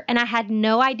career, and I had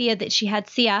no idea that she had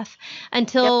CF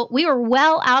until we were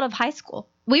well out of high school.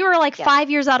 We were like 5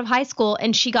 years out of high school,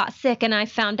 and she got sick, and I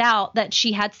found out that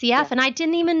she had CF, and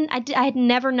I had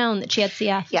never known that she had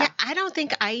CF. Yeah, I don't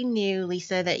think I knew,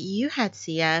 Lisa, that you had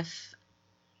CF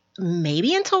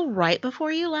maybe until right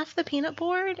before you left the peanut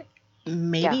board.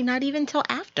 Maybe not even till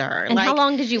after. And how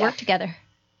long did you work together?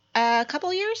 A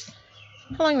couple years.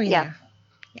 How long were you there?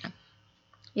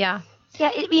 Yeah.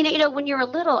 Yeah. You know, when you're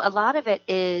little, a lot of it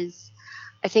is,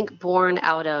 I think, born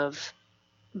out of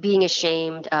being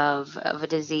ashamed of a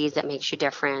disease that makes you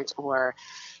different, or,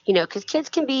 you know, because kids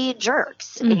can be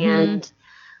jerks. And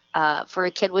for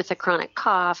a kid with a chronic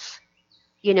cough,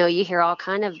 you know, you hear all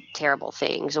kind of terrible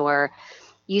things, or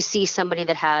you see somebody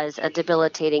that has a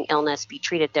debilitating illness be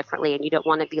treated differently, and you don't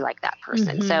want to be like that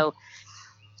person. So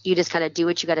you just kind of do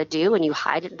what you got to do, and you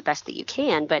hide it the best that you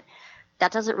can. But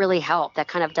that doesn't really help. That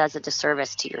kind of does a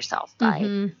disservice to yourself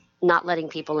by not letting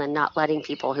people in, not letting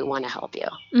people who want to help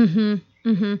you.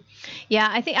 Yeah,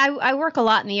 I think I work a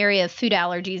lot in the area of food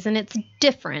allergies, and it's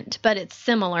different, but it's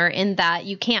similar in that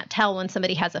you can't tell when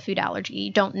somebody has a food allergy.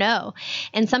 You don't know.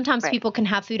 And sometimes people can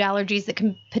have food allergies that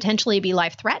can potentially be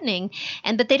life-threatening,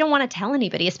 but they don't want to tell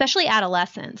anybody, especially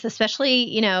adolescents, especially,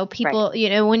 you know, people, you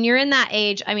know, when you're in that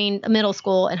age. I mean, middle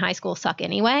school and high school suck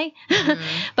anyway,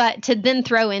 but to then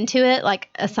throw into it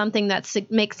like something that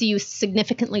makes you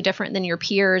significantly different than your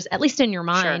peers, at least in your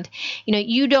mind, you know,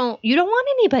 you don't want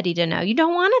anybody to know. You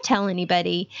don't want to tell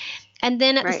anybody. And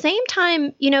then at the Right. same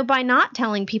time, by not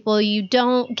telling people, you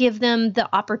don't give them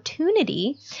the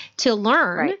opportunity to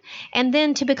learn Right. and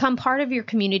then to become part of your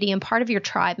community and part of your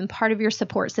tribe and part of your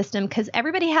support system, because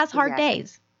everybody has hard Exactly.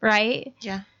 days, right?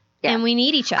 Yeah. Yeah. And we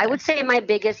need each other. I would say my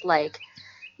biggest,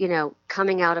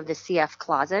 coming out of the CF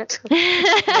closet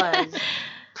was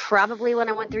probably when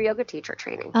I went through yoga teacher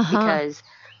training, because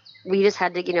we just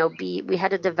had to, we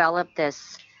had to develop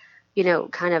this,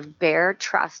 kind of bare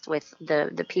trust with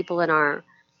the people in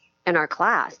our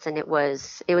class. And it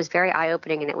was very eye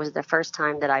opening. And it was the first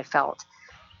time that I felt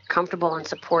comfortable and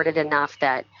supported enough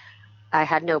that I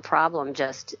had no problem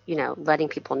just, letting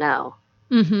people know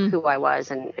who I was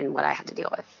and what I had to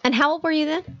deal with. And how old were you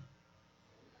then?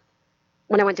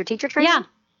 When I went through teacher training?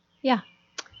 Yeah.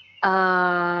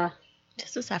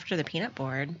 This was after the peanut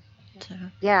board. So.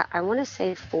 Yeah, I want to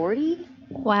say 40.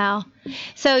 Wow.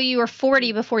 So you were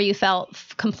 40 before you felt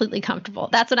completely comfortable.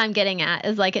 That's what I'm getting at,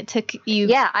 is like it took you.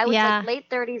 Yeah, I was like late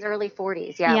 30s, early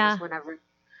 40s. Yeah, Yeah. It was whenever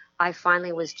I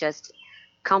finally was just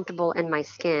comfortable in my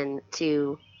skin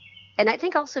and I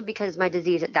think also because my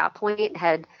disease at that point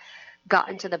had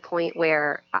gotten to the point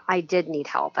where I did need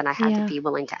help and I had to be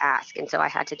willing to ask. And so I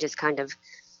had to just kind of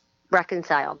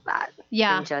reconcile that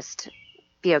and just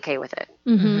be okay with it.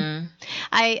 Mm-hmm.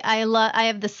 I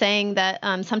have the saying that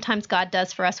sometimes God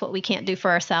does for us what we can't do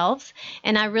for ourselves.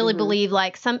 And I really believe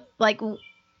I'm like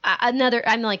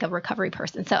a recovery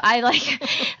person. So I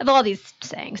have all these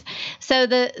sayings. So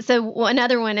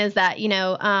another one is that,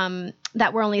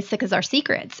 that we're only as sick as our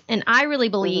secrets. And I really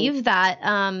believe that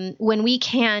when we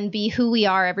can be who we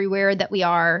are everywhere that we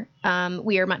are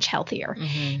much healthier.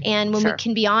 And when we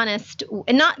can be honest,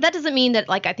 and that doesn't mean that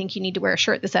I think you need to wear a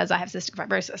shirt that says I have cystic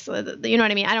fibrosis. You know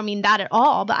what I mean? I don't mean that at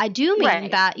all, but I do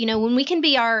mean that, when we can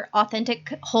be our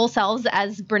authentic whole selves,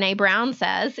 as Brene Brown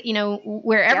says,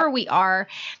 wherever we are,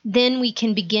 then we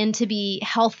can begin to be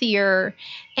healthier,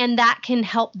 and that can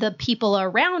help the people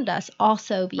around us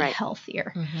also be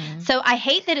healthier. So I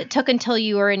hate that it took until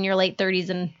you were in your late 30s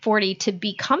and 40 to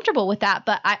be comfortable with that.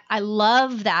 But I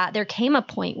love that there came a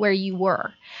point where you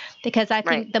were, because I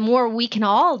think the more we can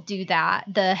all do that,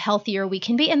 the healthier we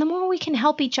can be, and the more we can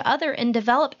help each other and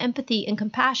develop empathy and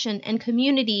compassion and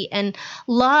community and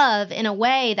love in a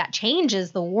way that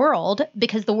changes the world,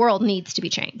 because the world needs to be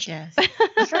changed. Yes.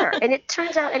 Sure. And it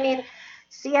turns out,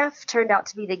 CF turned out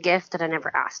to be the gift that I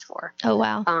never asked for. Oh,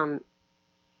 wow.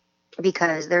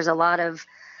 Because there's a lot of,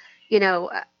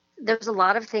 there's a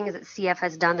lot of things that CF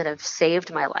has done that have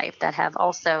saved my life, that have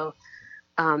also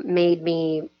made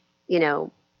me,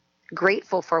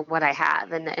 grateful for what I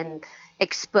have, and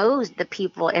exposed the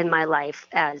people in my life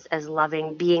as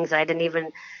loving beings that I didn't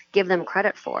even give them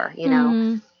credit for,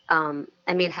 heck,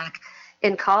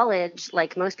 in college,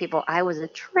 like most people, I was a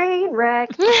train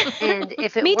wreck. And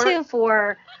if it weren't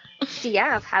for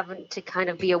CF having to kind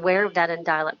of be aware of that and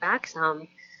dial it back some,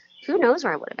 who knows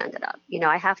where I would have ended up.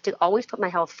 I have to always put my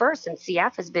health first, and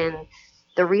CF has been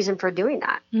the reason for doing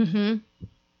that.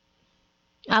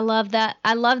 I love that.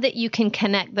 I love that you can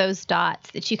connect those dots,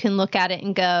 that you can look at it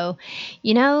and go,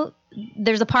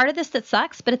 there's a part of this that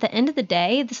sucks, but at the end of the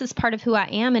day, this is part of who I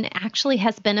am, and it actually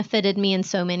has benefited me in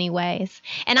so many ways.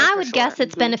 And I would guess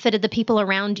it's benefited the people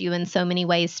around you in so many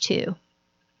ways too.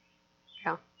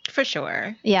 Yeah. For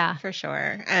sure. Yeah. For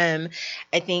sure. I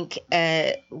think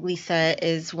Lisa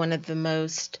is one of the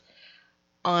most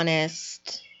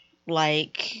honest,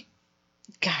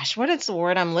 gosh, what is the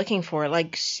word I'm looking for?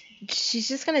 She's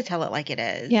just going to tell it like it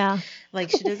is. Yeah.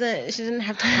 She doesn't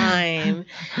have time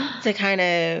to kind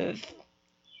of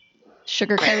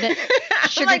sugarcoat it.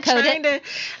 Trying to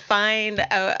find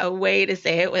a way to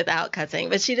say it without cussing,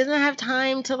 but she doesn't have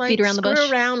time to beat around the bush.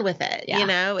 Screw around with it.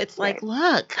 Yeah. It's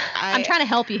look, I'm trying to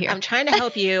help you here. I'm trying to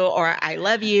help you, or I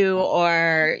love you,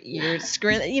 or you're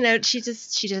screwing. She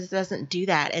just doesn't do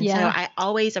that, and so I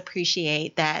always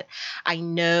appreciate that. I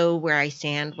know where I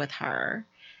stand with her.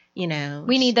 We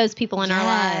need those people in our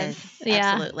lives.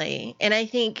 Yeah. Absolutely. And I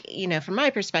think, from my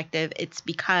perspective, it's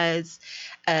because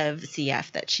of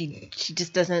CF that she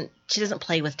doesn't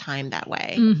play with time that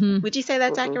way. Would you say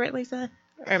that's accurate, Lisa?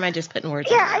 Or am I just putting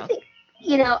words in your mouth?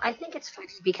 I think it's funny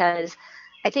because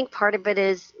I think part of it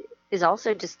is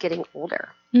also just getting older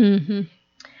and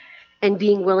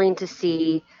being willing to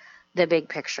see the big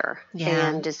picture. Yeah.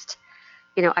 And just,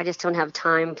 I just don't have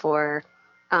time for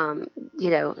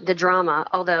the drama,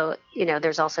 although,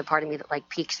 there's also part of me that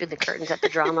peeks through the curtains at the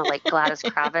drama, like Gladys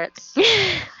Kravitz.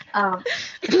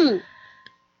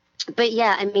 But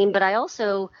yeah, but I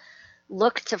also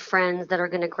look to friends that are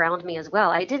going to ground me as well.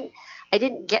 I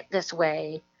didn't get this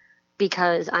way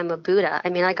because I'm a Buddha.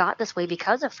 I got this way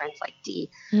because of friends like Dee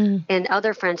and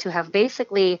other friends who have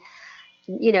basically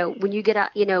when you get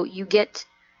out,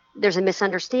 there's a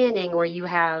misunderstanding, or you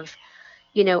have,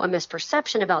 a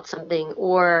misperception about something,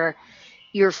 or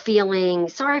you're feeling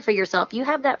sorry for yourself, you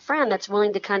have that friend that's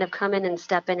willing to kind of come in and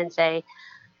step in and say,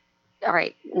 all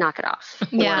right, knock it off,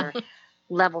 Yeah. or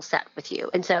level set with you.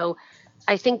 And so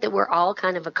I think that we're all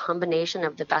kind of a combination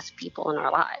of the best people in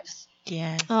our lives.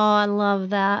 Yes. Oh, I love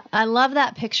that. I love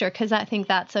that picture because I think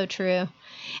that's so true.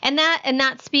 And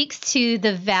that speaks to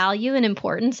the value and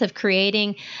importance of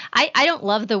creating. I don't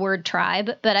love the word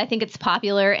tribe, but I think it's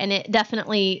popular, and it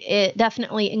definitely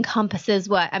encompasses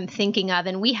what I'm thinking of.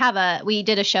 And we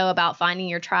did a show about finding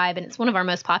your tribe, and it's one of our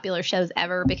most popular shows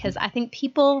ever because I think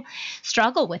people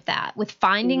struggle with that, with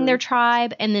finding their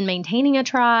tribe and then maintaining a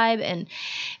tribe. And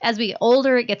as we get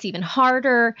older, it gets even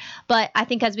harder. But I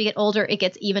think as we get older, it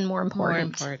gets even more important.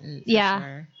 More important. Yeah.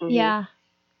 Sure. Mm-hmm. Yeah.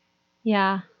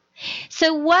 Yeah.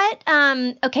 So what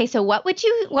would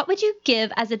you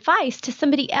give as advice to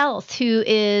somebody else who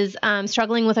is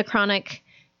struggling with a chronic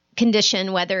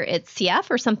condition, whether it's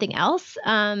CF or something else,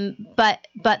 but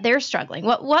they're struggling?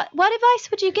 What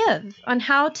advice would you give on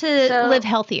how to live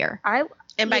healthier?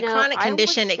 And by chronic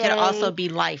condition, it could also be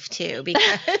life too,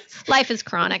 because life is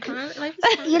chronic. Life is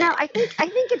chronic. I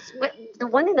think it's the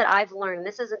one thing that I've learned.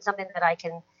 This isn't something that I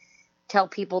can tell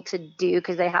people to do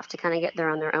because they have to kind of get there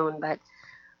on their own, but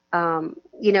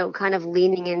kind of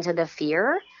leaning into the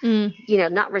fear,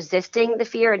 not resisting the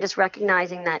fear, and just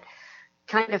recognizing that,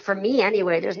 kind of, for me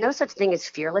anyway, there's no such thing as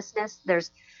fearlessness.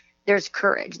 There's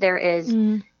courage. There is,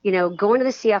 going to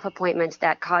the CF appointments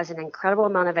that cause an incredible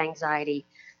amount of anxiety.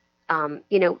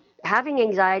 Having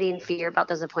anxiety and fear about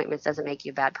those appointments doesn't make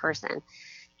you a bad person.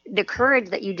 The courage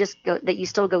that you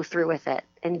still go through with it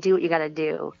and do what you got to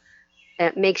do,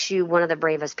 it makes you one of the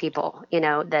bravest people,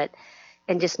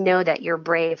 and just know that you're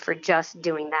brave for just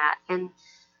doing that. And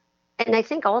I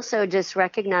think also just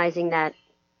recognizing that,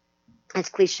 as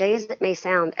cliche as it may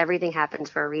sound, everything happens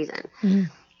for a reason.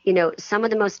 Some of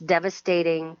the most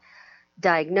devastating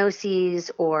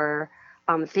diagnoses or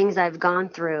things I've gone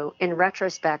through in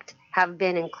retrospect have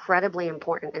been incredibly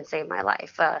important and saved my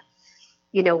life.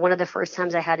 One of the first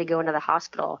times I had to go into the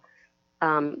hospital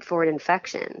for an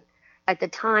infection, at the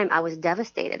time I was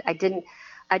devastated. I didn't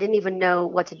even know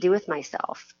what to do with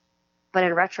myself. But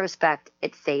in retrospect,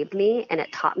 it saved me and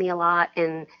it taught me a lot.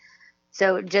 And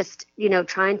so just,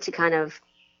 trying to kind of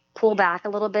pull back a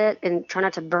little bit and try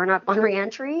not to burn up on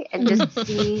reentry and just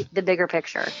see the bigger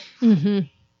picture.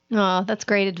 Mm-hmm. Oh, that's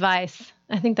great advice.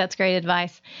 I think that's great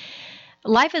advice.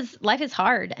 Life is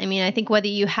hard. I mean, I think whether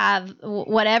you have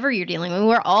whatever you're dealing with,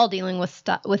 we're all dealing with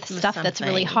stuff that's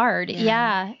really hard.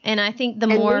 Yeah. And I think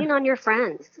lean on your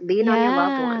friends, lean on your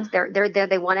loved ones. They're there.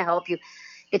 They want to help you.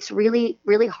 It's really,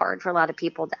 really hard for a lot of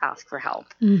people to ask for help.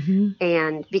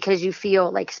 And because you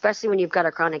feel like, especially when you've got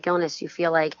a chronic illness, you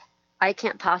feel like, I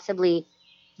can't possibly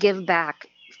give back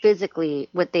physically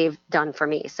what they've done for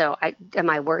me. So am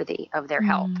I worthy of their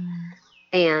help?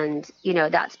 And,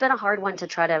 that's been a hard one to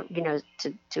try to,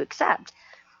 to accept,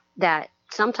 that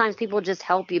sometimes people just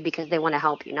help you because they want to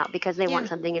help you, not because they want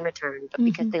something in return, but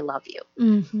because they love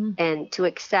you. And to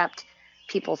accept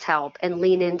people's help and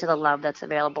lean into the love that's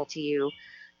available to you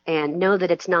and know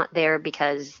that it's not there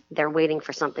because they're waiting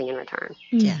for something in return.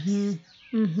 Yes.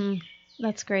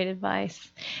 That's great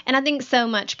advice. And I think so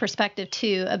much perspective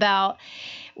too about,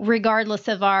 regardless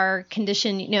of our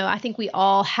condition, I think we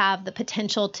all have the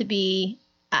potential to be,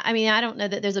 I mean, I don't know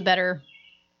that there's a better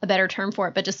term for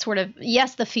it, but just sort of,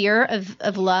 yes, the fear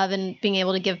of love and being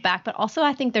able to give back. But also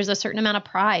I think there's a certain amount of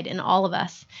pride in all of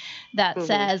us that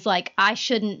says, like, I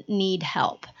shouldn't need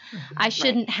help. I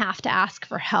shouldn't have to ask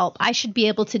for help. I should be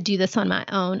able to do this on my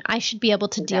own. I should be able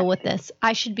to deal with this.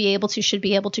 I should be able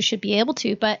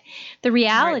to. But the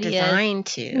reality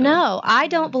is, no, I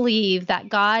don't believe that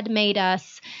God made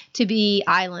us to be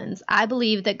islands. I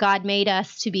believe that God made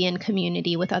us to be in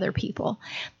community with other people,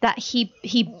 that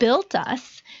he built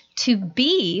us to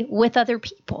be with other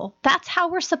people. That's how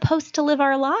we're supposed to live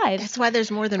our lives. That's why there's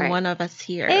more than one of us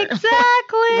here.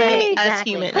 Exactly. As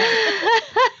humans.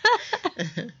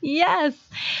 Yes.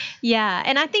 Yeah.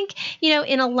 And I think,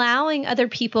 in allowing other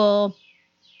people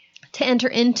to enter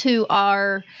into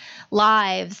our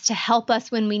lives to help us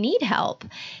when we need help,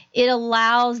 it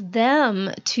allows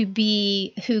them to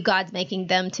be who God's making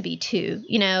them to be too.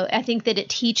 I think that it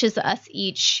teaches us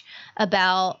each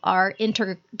about our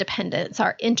interdependence,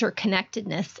 our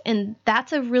interconnectedness, and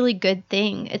that's a really good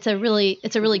thing. It's a really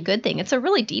good thing. It's a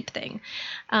really deep thing.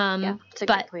 It's a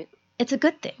good point. It's a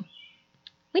good thing.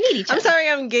 We need each other. I'm sorry,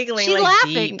 I'm giggling. She's like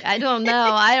laughing. Deep. I don't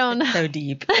know. I don't know. So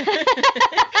deep.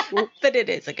 But it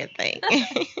is a good thing.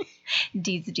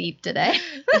 Dee's deep today.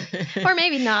 Or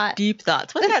maybe not. Deep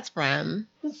thoughts. What's that from?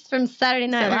 It's from Saturday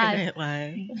Night Live.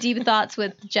 Live. Deep Thoughts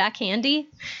with Jack Handy.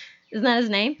 Isn't that his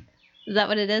name? Is that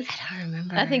what it is? I don't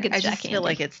remember. I think it's I Jack just feel Handy.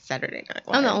 like it's Saturday Night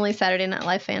Live. I'm the only Saturday Night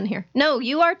Live fan here. No,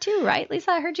 you are too, right,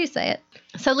 Lisa? I heard you say it.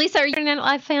 So, Lisa, are you a Saturday Night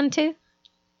Live fan too?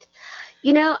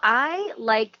 You know, I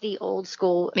like the old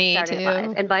school Me Saturday too. Night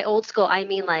Live. And by old school, I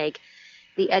mean like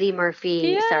the Eddie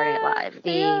Murphy Saturday Night Live.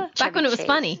 The Back when it was Chevy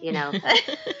funny. Chase, you know.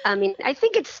 I mean, I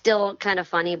think it's still kind of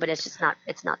funny, but it's not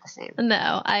the same.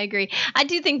 No, I agree. I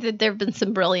do think that there have been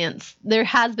some brilliance. There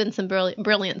has been some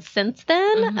brilliance since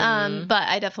then. But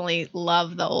I definitely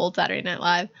love the old Saturday Night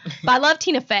Live. But I love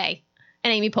Tina Fey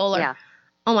and Amy Poehler. Yeah.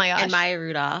 Oh my gosh. And Maya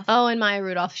Rudolph. Oh, and Maya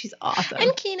Rudolph. She's awesome.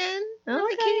 And Keenan. Okay, I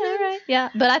like Keenan. all right. Yeah,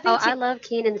 but I think. I love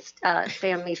Keenan's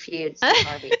Family Feuds.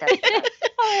 Barbie. That's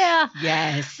Oh yeah.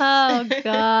 Yes. Oh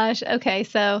gosh. Okay,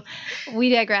 so we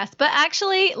digress. But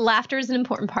actually, laughter is an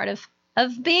important part of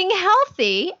being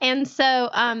healthy, and so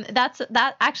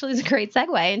that actually is a great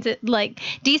segue into, like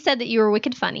Dee said that you were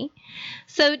wicked funny.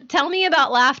 So tell me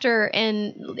about laughter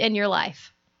in your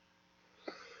life.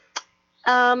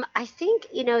 I think,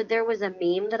 there was a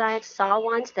meme that I saw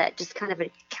once that just kind of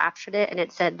captured it, and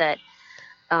it said that,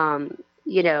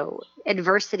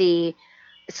 adversity,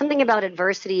 something about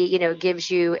adversity,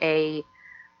 gives you a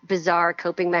bizarre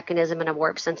coping mechanism and a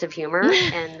warped sense of humor,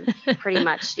 and pretty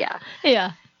much, yeah.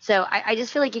 Yeah. So I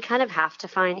just feel like you kind of have to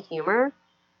find humor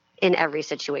in every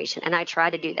situation, and I try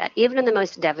to do that, even in the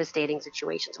most devastating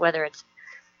situations, whether it's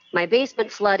my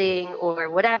basement flooding or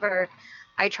whatever.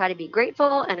 I try to be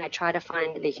grateful, and I try to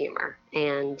find the humor,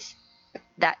 and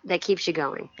that keeps you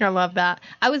going. I love that.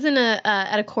 I was in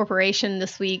at a corporation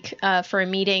this week for a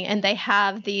meeting, and they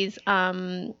have these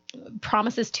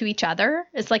promises to each other.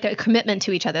 It's like a commitment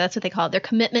to each other. That's what they call it. Their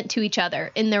commitment to each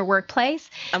other in their workplace.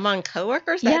 Among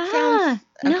coworkers? That sounds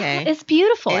okay. No, it's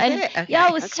beautiful. Is and it? Okay. Yeah,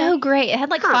 it was so great. It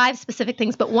had like 5 specific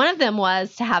things, but one of them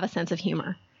was to have a sense of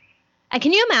humor. And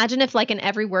can you imagine if, like, in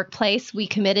every workplace we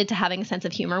committed to having a sense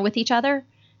of humor with each other?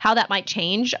 How that might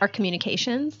change our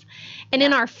communications. And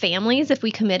in our families, if we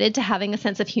committed to having a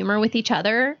sense of humor with each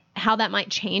other, how that might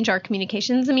change our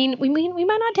communications. I mean, we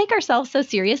might not take ourselves so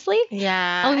seriously.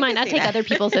 Yeah. And we might not take other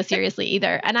people so seriously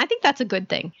either. And I think that's a good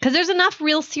thing, because there's enough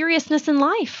real seriousness in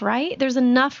life, right? There's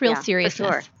enough real seriousness.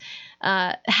 For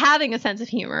sure. Having a sense of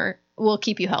humor will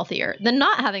keep you healthier than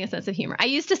not having a sense of humor. I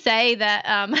used to say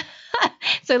that,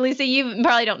 so Lisa, you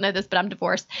probably don't know this, but I'm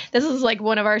divorced. This is like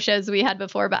one of our shows we had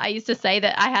before, but I used to say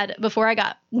that before I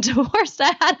got divorced,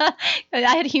 I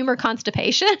had humor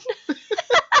constipation.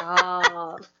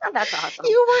 Oh, that's awesome.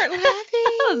 You weren't laughing?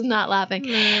 I was not laughing.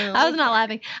 No. I was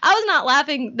not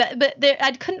laughing, but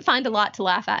I couldn't find a lot to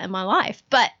laugh at in my life.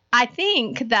 But I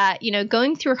think that,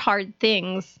 going through hard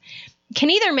things can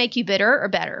either make you bitter or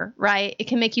better, right? It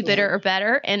can make you bitter or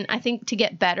better. And I think to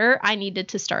get better, I needed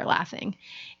to start laughing.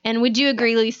 And would you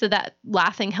agree, Lisa, that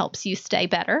laughing helps you stay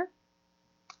better?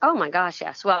 Oh my gosh,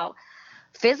 yes. Well,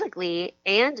 physically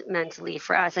and mentally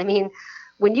for us. I mean,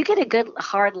 when you get a good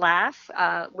hard laugh,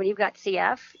 when you've got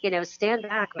CF, stand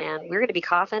back, man. We're going to be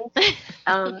coughing.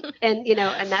 And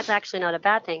that's actually not a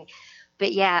bad thing.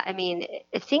 But yeah, I mean,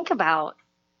 think about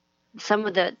some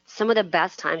of the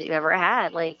best times you've ever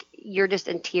had. Like, you're just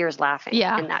in tears laughing.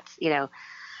 Yeah. And that's,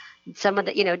 some of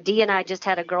the, Dee and I just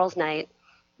had a girls' night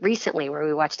recently where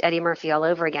we watched Eddie Murphy all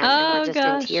over again. And we're just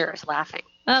in tears laughing.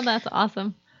 Oh, that's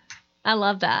awesome. I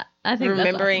love that. I think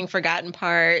remembering forgotten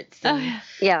parts. Oh, yeah.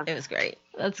 Yeah. It was great.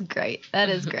 That's great. That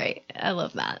is great. I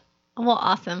love that. Well,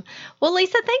 awesome. Well,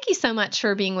 Lisa, thank you so much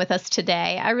for being with us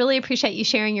today. I really appreciate you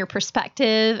sharing your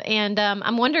perspective. And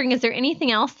I'm wondering, is there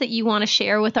anything else that you want to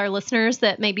share with our listeners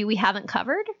that maybe we haven't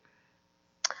covered?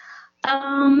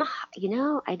 I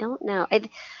don't know.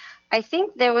 I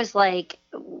think there was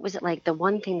was it like the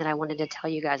one thing that I wanted to tell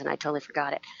you guys and I totally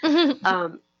forgot it.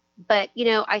 But,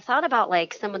 I thought about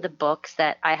like some of the books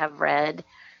that I have read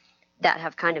that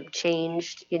have kind of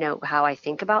changed, how I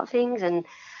think about things. And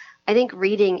I think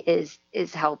reading is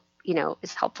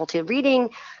helpful too.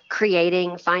 Reading,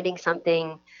 creating, finding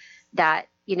something that,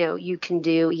 you can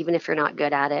do even if you're not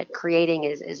good at it. Creating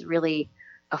is really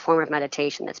a form of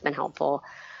meditation that's been helpful.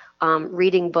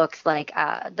 Reading books like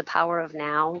The Power of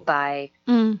Now by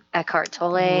Eckhart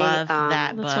Tolle. Love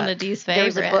that book. That's one of Dee's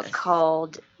favorites. There's a book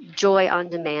called Joy on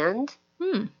Demand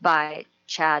by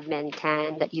Chad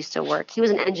Mencken that used to work. He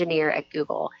was an engineer at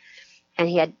Google, and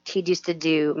he used to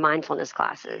do mindfulness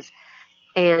classes.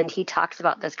 And he talks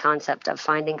about this concept of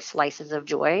finding slices of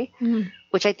joy,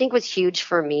 which I think was huge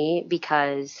for me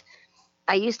because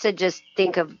I used to just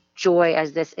think of joy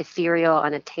as this ethereal,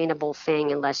 unattainable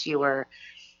thing unless you were,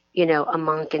 a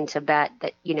monk in Tibet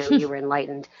that, you were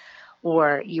enlightened,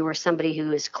 or you were somebody who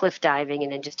was cliff diving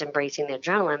and then just embracing the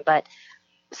adrenaline. But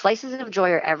slices of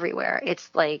joy are everywhere. It's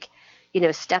like,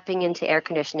 stepping into air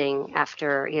conditioning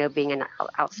after, being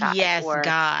outside. Yes, or,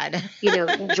 God.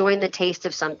 enjoying the taste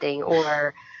of something,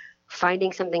 or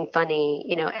finding something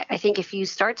funny. I think if you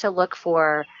start to look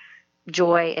for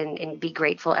joy and be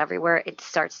grateful everywhere, it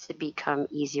starts to become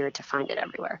easier to find it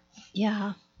everywhere.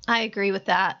 Yeah, I agree with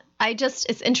that.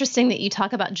 It's interesting that you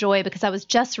talk about joy, because I was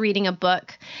just reading a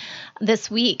book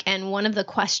this week, and one of the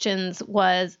questions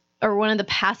was, or one of the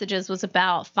passages was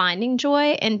about finding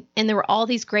joy, and there were all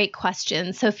these great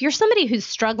questions. So if you're somebody who's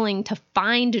struggling to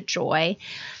find joy,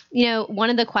 one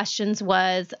of the questions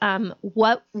was,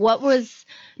 what was,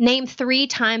 name 3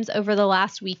 times over the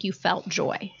last week you felt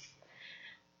joy.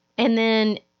 And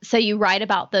then, so you write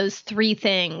about those 3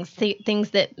 things,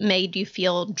 things that made you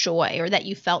feel joy, or that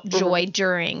you felt joy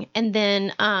during. And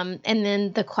then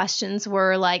the questions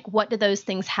were like, what do those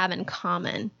things have in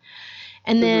common?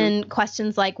 And then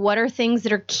questions like, what are things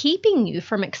that are keeping you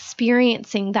from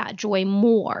experiencing that joy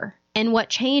more? And what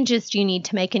changes do you need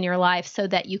to make in your life so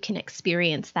that you can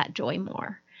experience that joy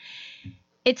more?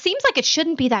 It seems like it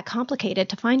shouldn't be that complicated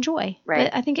to find joy. Right.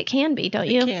 But I think it can be, don't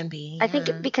you? It can be. I think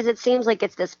because it seems like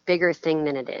it's this bigger thing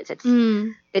than it is.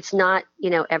 It's not,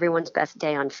 everyone's best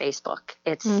day on Facebook.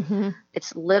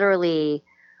 It's literally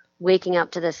waking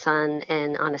up to the sun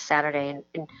and on a Saturday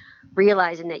and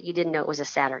realizing that you didn't know it was a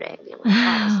Saturday. And you're like,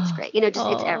 oh, this is great. It's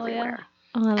everywhere. Yeah.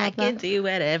 Oh, I can do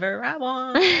whatever I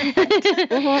want.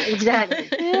 Exactly.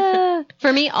 Yeah.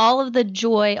 For me, all of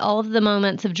the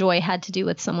moments of joy had to do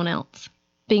with someone else,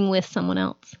 being with someone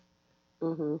else,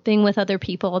 being with other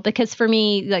people. Because for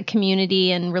me, the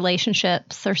community and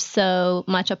relationships are so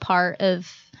much a part of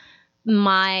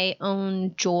my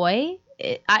own joy.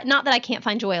 Not that I can't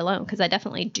find joy alone, because I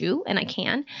definitely do, and I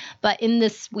can. But in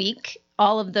this week,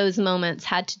 all of those moments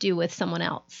had to do with someone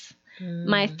else.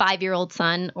 My 5-year-old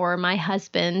son, or my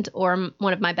husband, or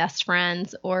one of my best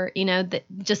friends, or,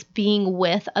 just being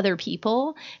with other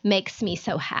people makes me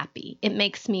so happy. It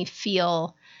makes me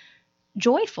feel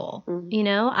joyful,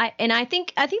 I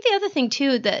think the other thing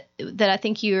too, that I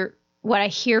think what I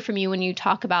hear from you when you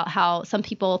talk about how some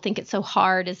people think it's so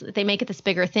hard is that they make it this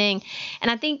bigger thing. And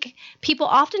I think people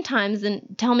oftentimes,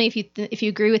 and tell me if you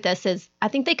agree with this, is I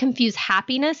think they confuse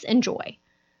happiness and joy.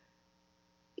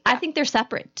 I think they're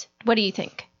separate. What do you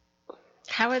think?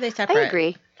 How are they separate? I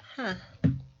agree. Huh.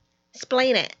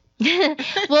 Explain it.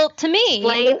 Well, to me,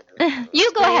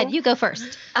 you go ahead. You go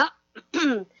first.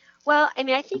 Well,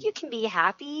 I think you can be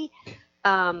happy,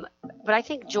 but I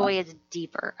think joy is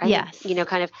deeper. I think,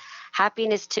 kind of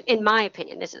happiness, in my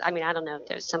opinion, this is, I don't know,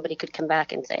 there's somebody could come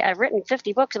back and say, I've written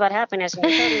 50 books about happiness and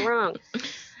you're totally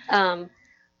wrong.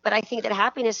 But I think that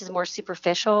happiness is more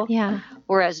superficial,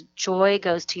 whereas joy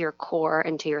goes to your core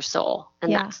and to your soul.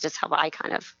 And that's just how I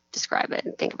kind of describe it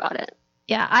and think about it.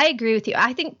 Yeah, I agree with you.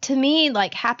 I think to me,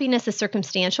 like, happiness is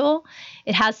circumstantial.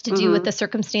 It has to do with the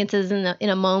circumstances in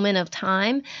a moment of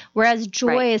time, whereas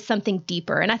joy is something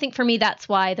deeper. And I think for me, that's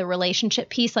why the relationship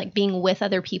piece, like being with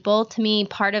other people, to me,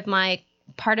 part of my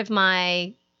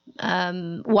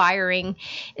wiring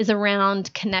is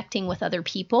around connecting with other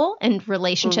people and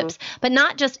relationships, but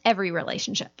not just every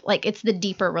relationship. Like, it's the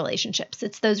deeper relationships.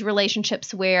 It's those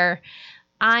relationships where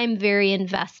I'm very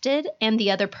invested and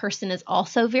the other person is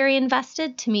also very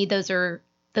invested. To me, those are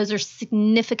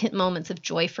significant moments of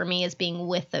joy for me, as being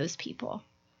with those people.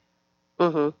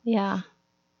 Yeah.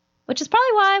 Which is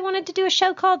probably why I wanted to do a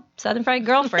show called Southern Fried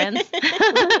Girlfriends.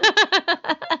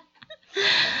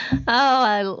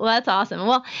 That's awesome.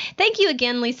 Well, thank you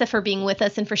again, Lisa, for being with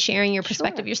us and for sharing your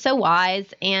perspective. Sure. You're so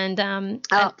wise. And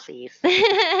please.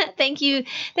 Thank you,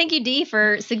 Dee,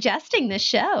 for suggesting this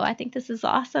show. I think this is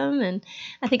awesome, and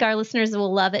I think our listeners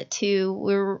will love it too.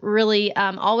 We're really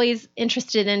always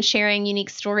interested in sharing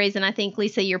unique stories, and I think,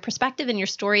 Lisa, your perspective and your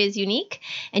story is unique,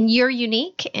 and you're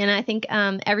unique, and I think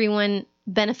everyone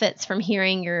benefits from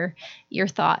hearing your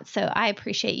thoughts. So I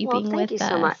appreciate you being with us. Thank you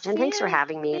so much. And thanks for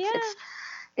having me.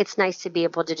 It's nice to be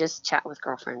able to just chat with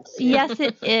girlfriends. Yes,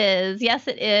 it is. Yes,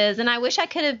 it is. And I wish I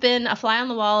could have been a fly on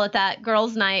the wall at that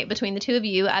girls' night between the two of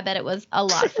you. I bet it was a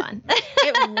lot of fun.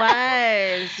 It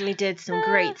was. We did some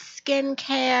great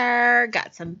skincare,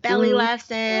 got some belly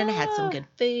laughs in, had some good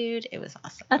food. It was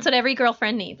awesome. That's what every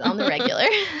girlfriend needs on the regular.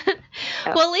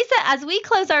 Well, Lisa, as we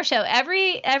close our show,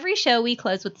 every show we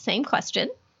close with the same question.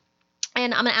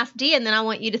 And I'm going to ask Dee, and then I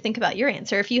want you to think about your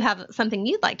answer if you have something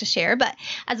you'd like to share. But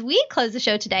as we close the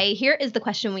show today, here is the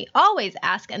question we always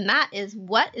ask, and that is,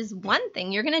 what is one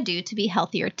thing you're going to do to be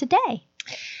healthier today?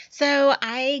 So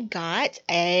I got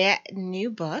a new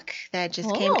book that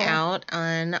just came out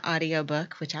on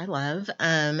audiobook, which I love.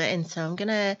 And so I'm going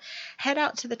to head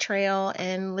out to the trail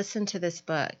and listen to this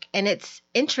book. And it's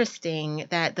interesting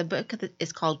that the book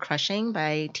is called Crushing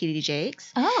by T.D.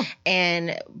 Jakes. Oh.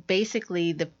 And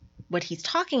basically what he's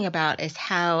talking about is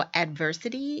how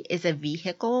adversity is a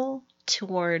vehicle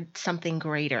toward something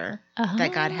greater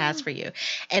that God has for you.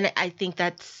 And I think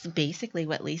that's basically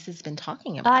what Lisa's been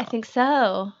talking about. I think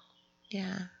so.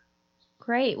 Yeah.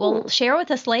 Great. Well, share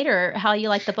with us later how you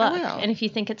like the book. I will. And if you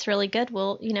think it's really good,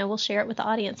 we'll share it with the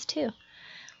audience too.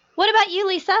 What about you,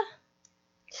 Lisa?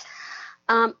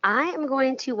 I am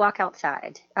going to walk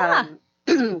outside. I'm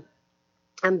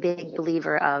a big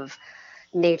believer of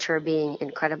nature being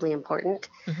incredibly important.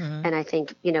 Mm-hmm. And I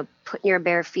think, putting your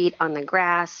bare feet on the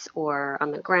grass or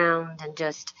on the ground and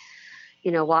just,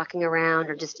 walking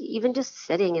around or just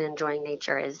sitting and enjoying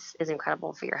nature is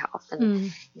incredible for your health.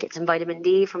 And get some vitamin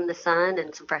D from the sun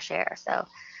and some fresh air. So I'm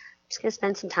just going to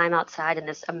spend some time outside in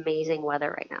this amazing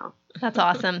weather right now. That's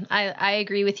awesome. I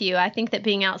agree with you. I think that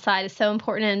being outside is so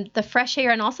important, and the fresh air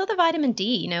and also the vitamin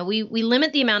D. We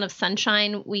limit the amount of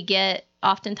sunshine we get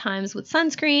oftentimes with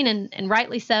sunscreen, and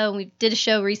rightly so. And we did a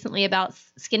show recently about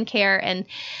skincare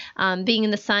and being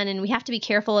in the sun, and we have to be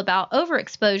careful about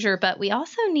overexposure, but we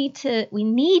also need to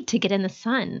get in the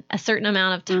sun a certain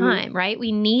amount of time, right?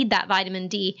 We need that vitamin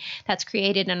D that's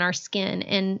created in our skin,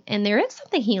 and there is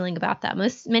something healing about that.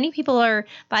 Many people are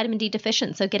vitamin D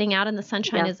deficient, so getting out in the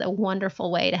sunshine is a wonderful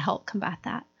way to help combat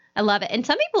that. I love it. And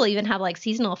some people even have like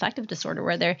seasonal affective disorder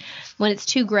where when it's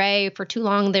too gray for too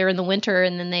long, they're in the winter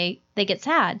and then they get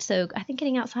sad. So I think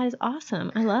getting outside is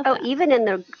awesome. I love that. Even in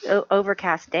the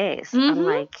overcast days, I'm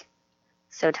like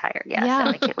so tired. So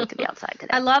I can't wait to be outside today.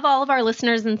 I love all of our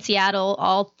listeners in Seattle,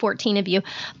 all 14 of you,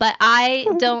 but I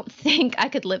don't think I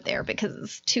could live there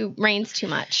because rains too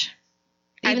much.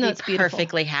 Even though it's beautiful.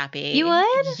 Perfectly happy. You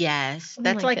would? Yes. Oh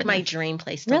That's my like goodness. my dream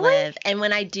place to Really? live. And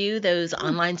when I do those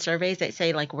online surveys that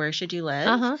say, like, where should you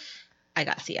live? I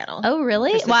got Seattle. Oh,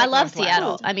 really? Pacific Well, I love Northwest.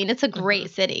 Seattle. I mean, it's a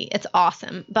great city. It's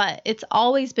awesome, but it's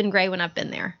always been gray when I've been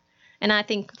there. And I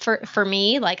think for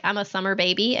me, like, I'm a summer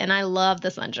baby and I love the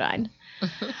sunshine.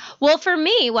 Well, for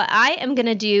me, what I am going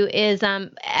to do is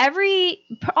almost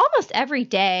every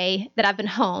day that I've been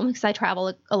home, because I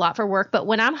travel a lot for work, but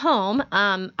when I'm home,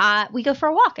 we go for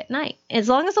a walk at night. As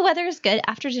long as the weather is good,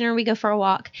 after dinner, we go for a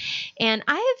walk. And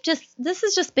this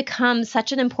has just become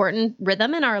such an important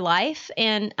rhythm in our life.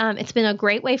 And it's been a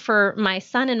great way for my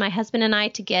son and my husband and I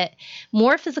to get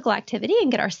more physical activity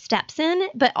and get our steps in,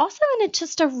 but also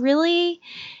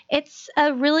it's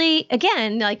a really,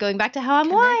 again, like going back to how I'm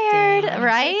wired,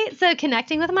 right? So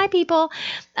connecting with my people.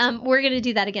 We're going to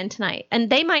do that again tonight. And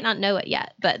they might not know it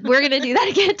yet, but we're going to do that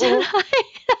again tonight.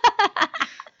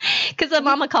 Because the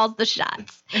mama calls the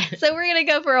shots. So we're going to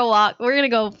go for a walk. We're going to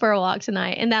go for a walk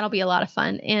tonight, and that'll be a lot of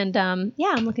fun. And I'm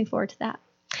looking forward to that.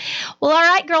 Well, all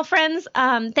right, girlfriends.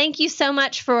 Thank you so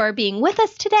much for being with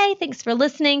us today. Thanks for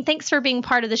listening. Thanks for being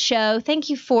part of the show. Thank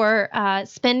you for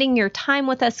spending your time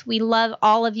with us. We love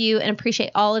all of you and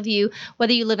appreciate all of you,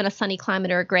 whether you live in a sunny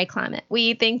climate or a gray climate.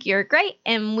 We think you're great,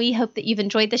 and we hope that you've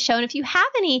enjoyed the show. And if you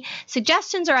have any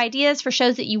suggestions or ideas for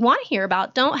shows that you want to hear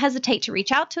about, don't hesitate to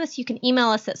reach out to us. You can email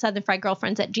us at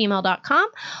southernfriedgirlfriends@gmail.com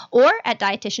or at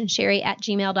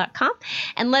dietitiansherry@gmail.com,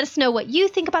 and let us know what you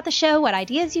think about the show, what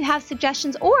ideas you have,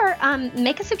 suggestions, or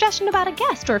make a suggestion about a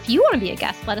guest. Or if you want to be a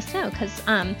guest, let us know, because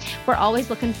we're always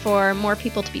looking for more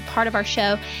people to be part of our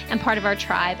show and part of our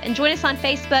tribe. And join us on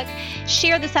Facebook,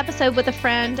 share this episode with a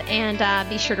friend, and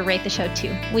be sure to rate the show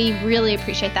too. We really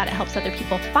appreciate that. It helps other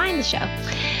people find the show.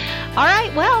 All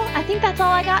right, well, I think that's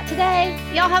all I got today.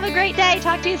 Y'all have a great day.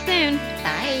 Talk to you soon.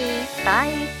 Bye.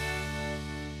 Bye.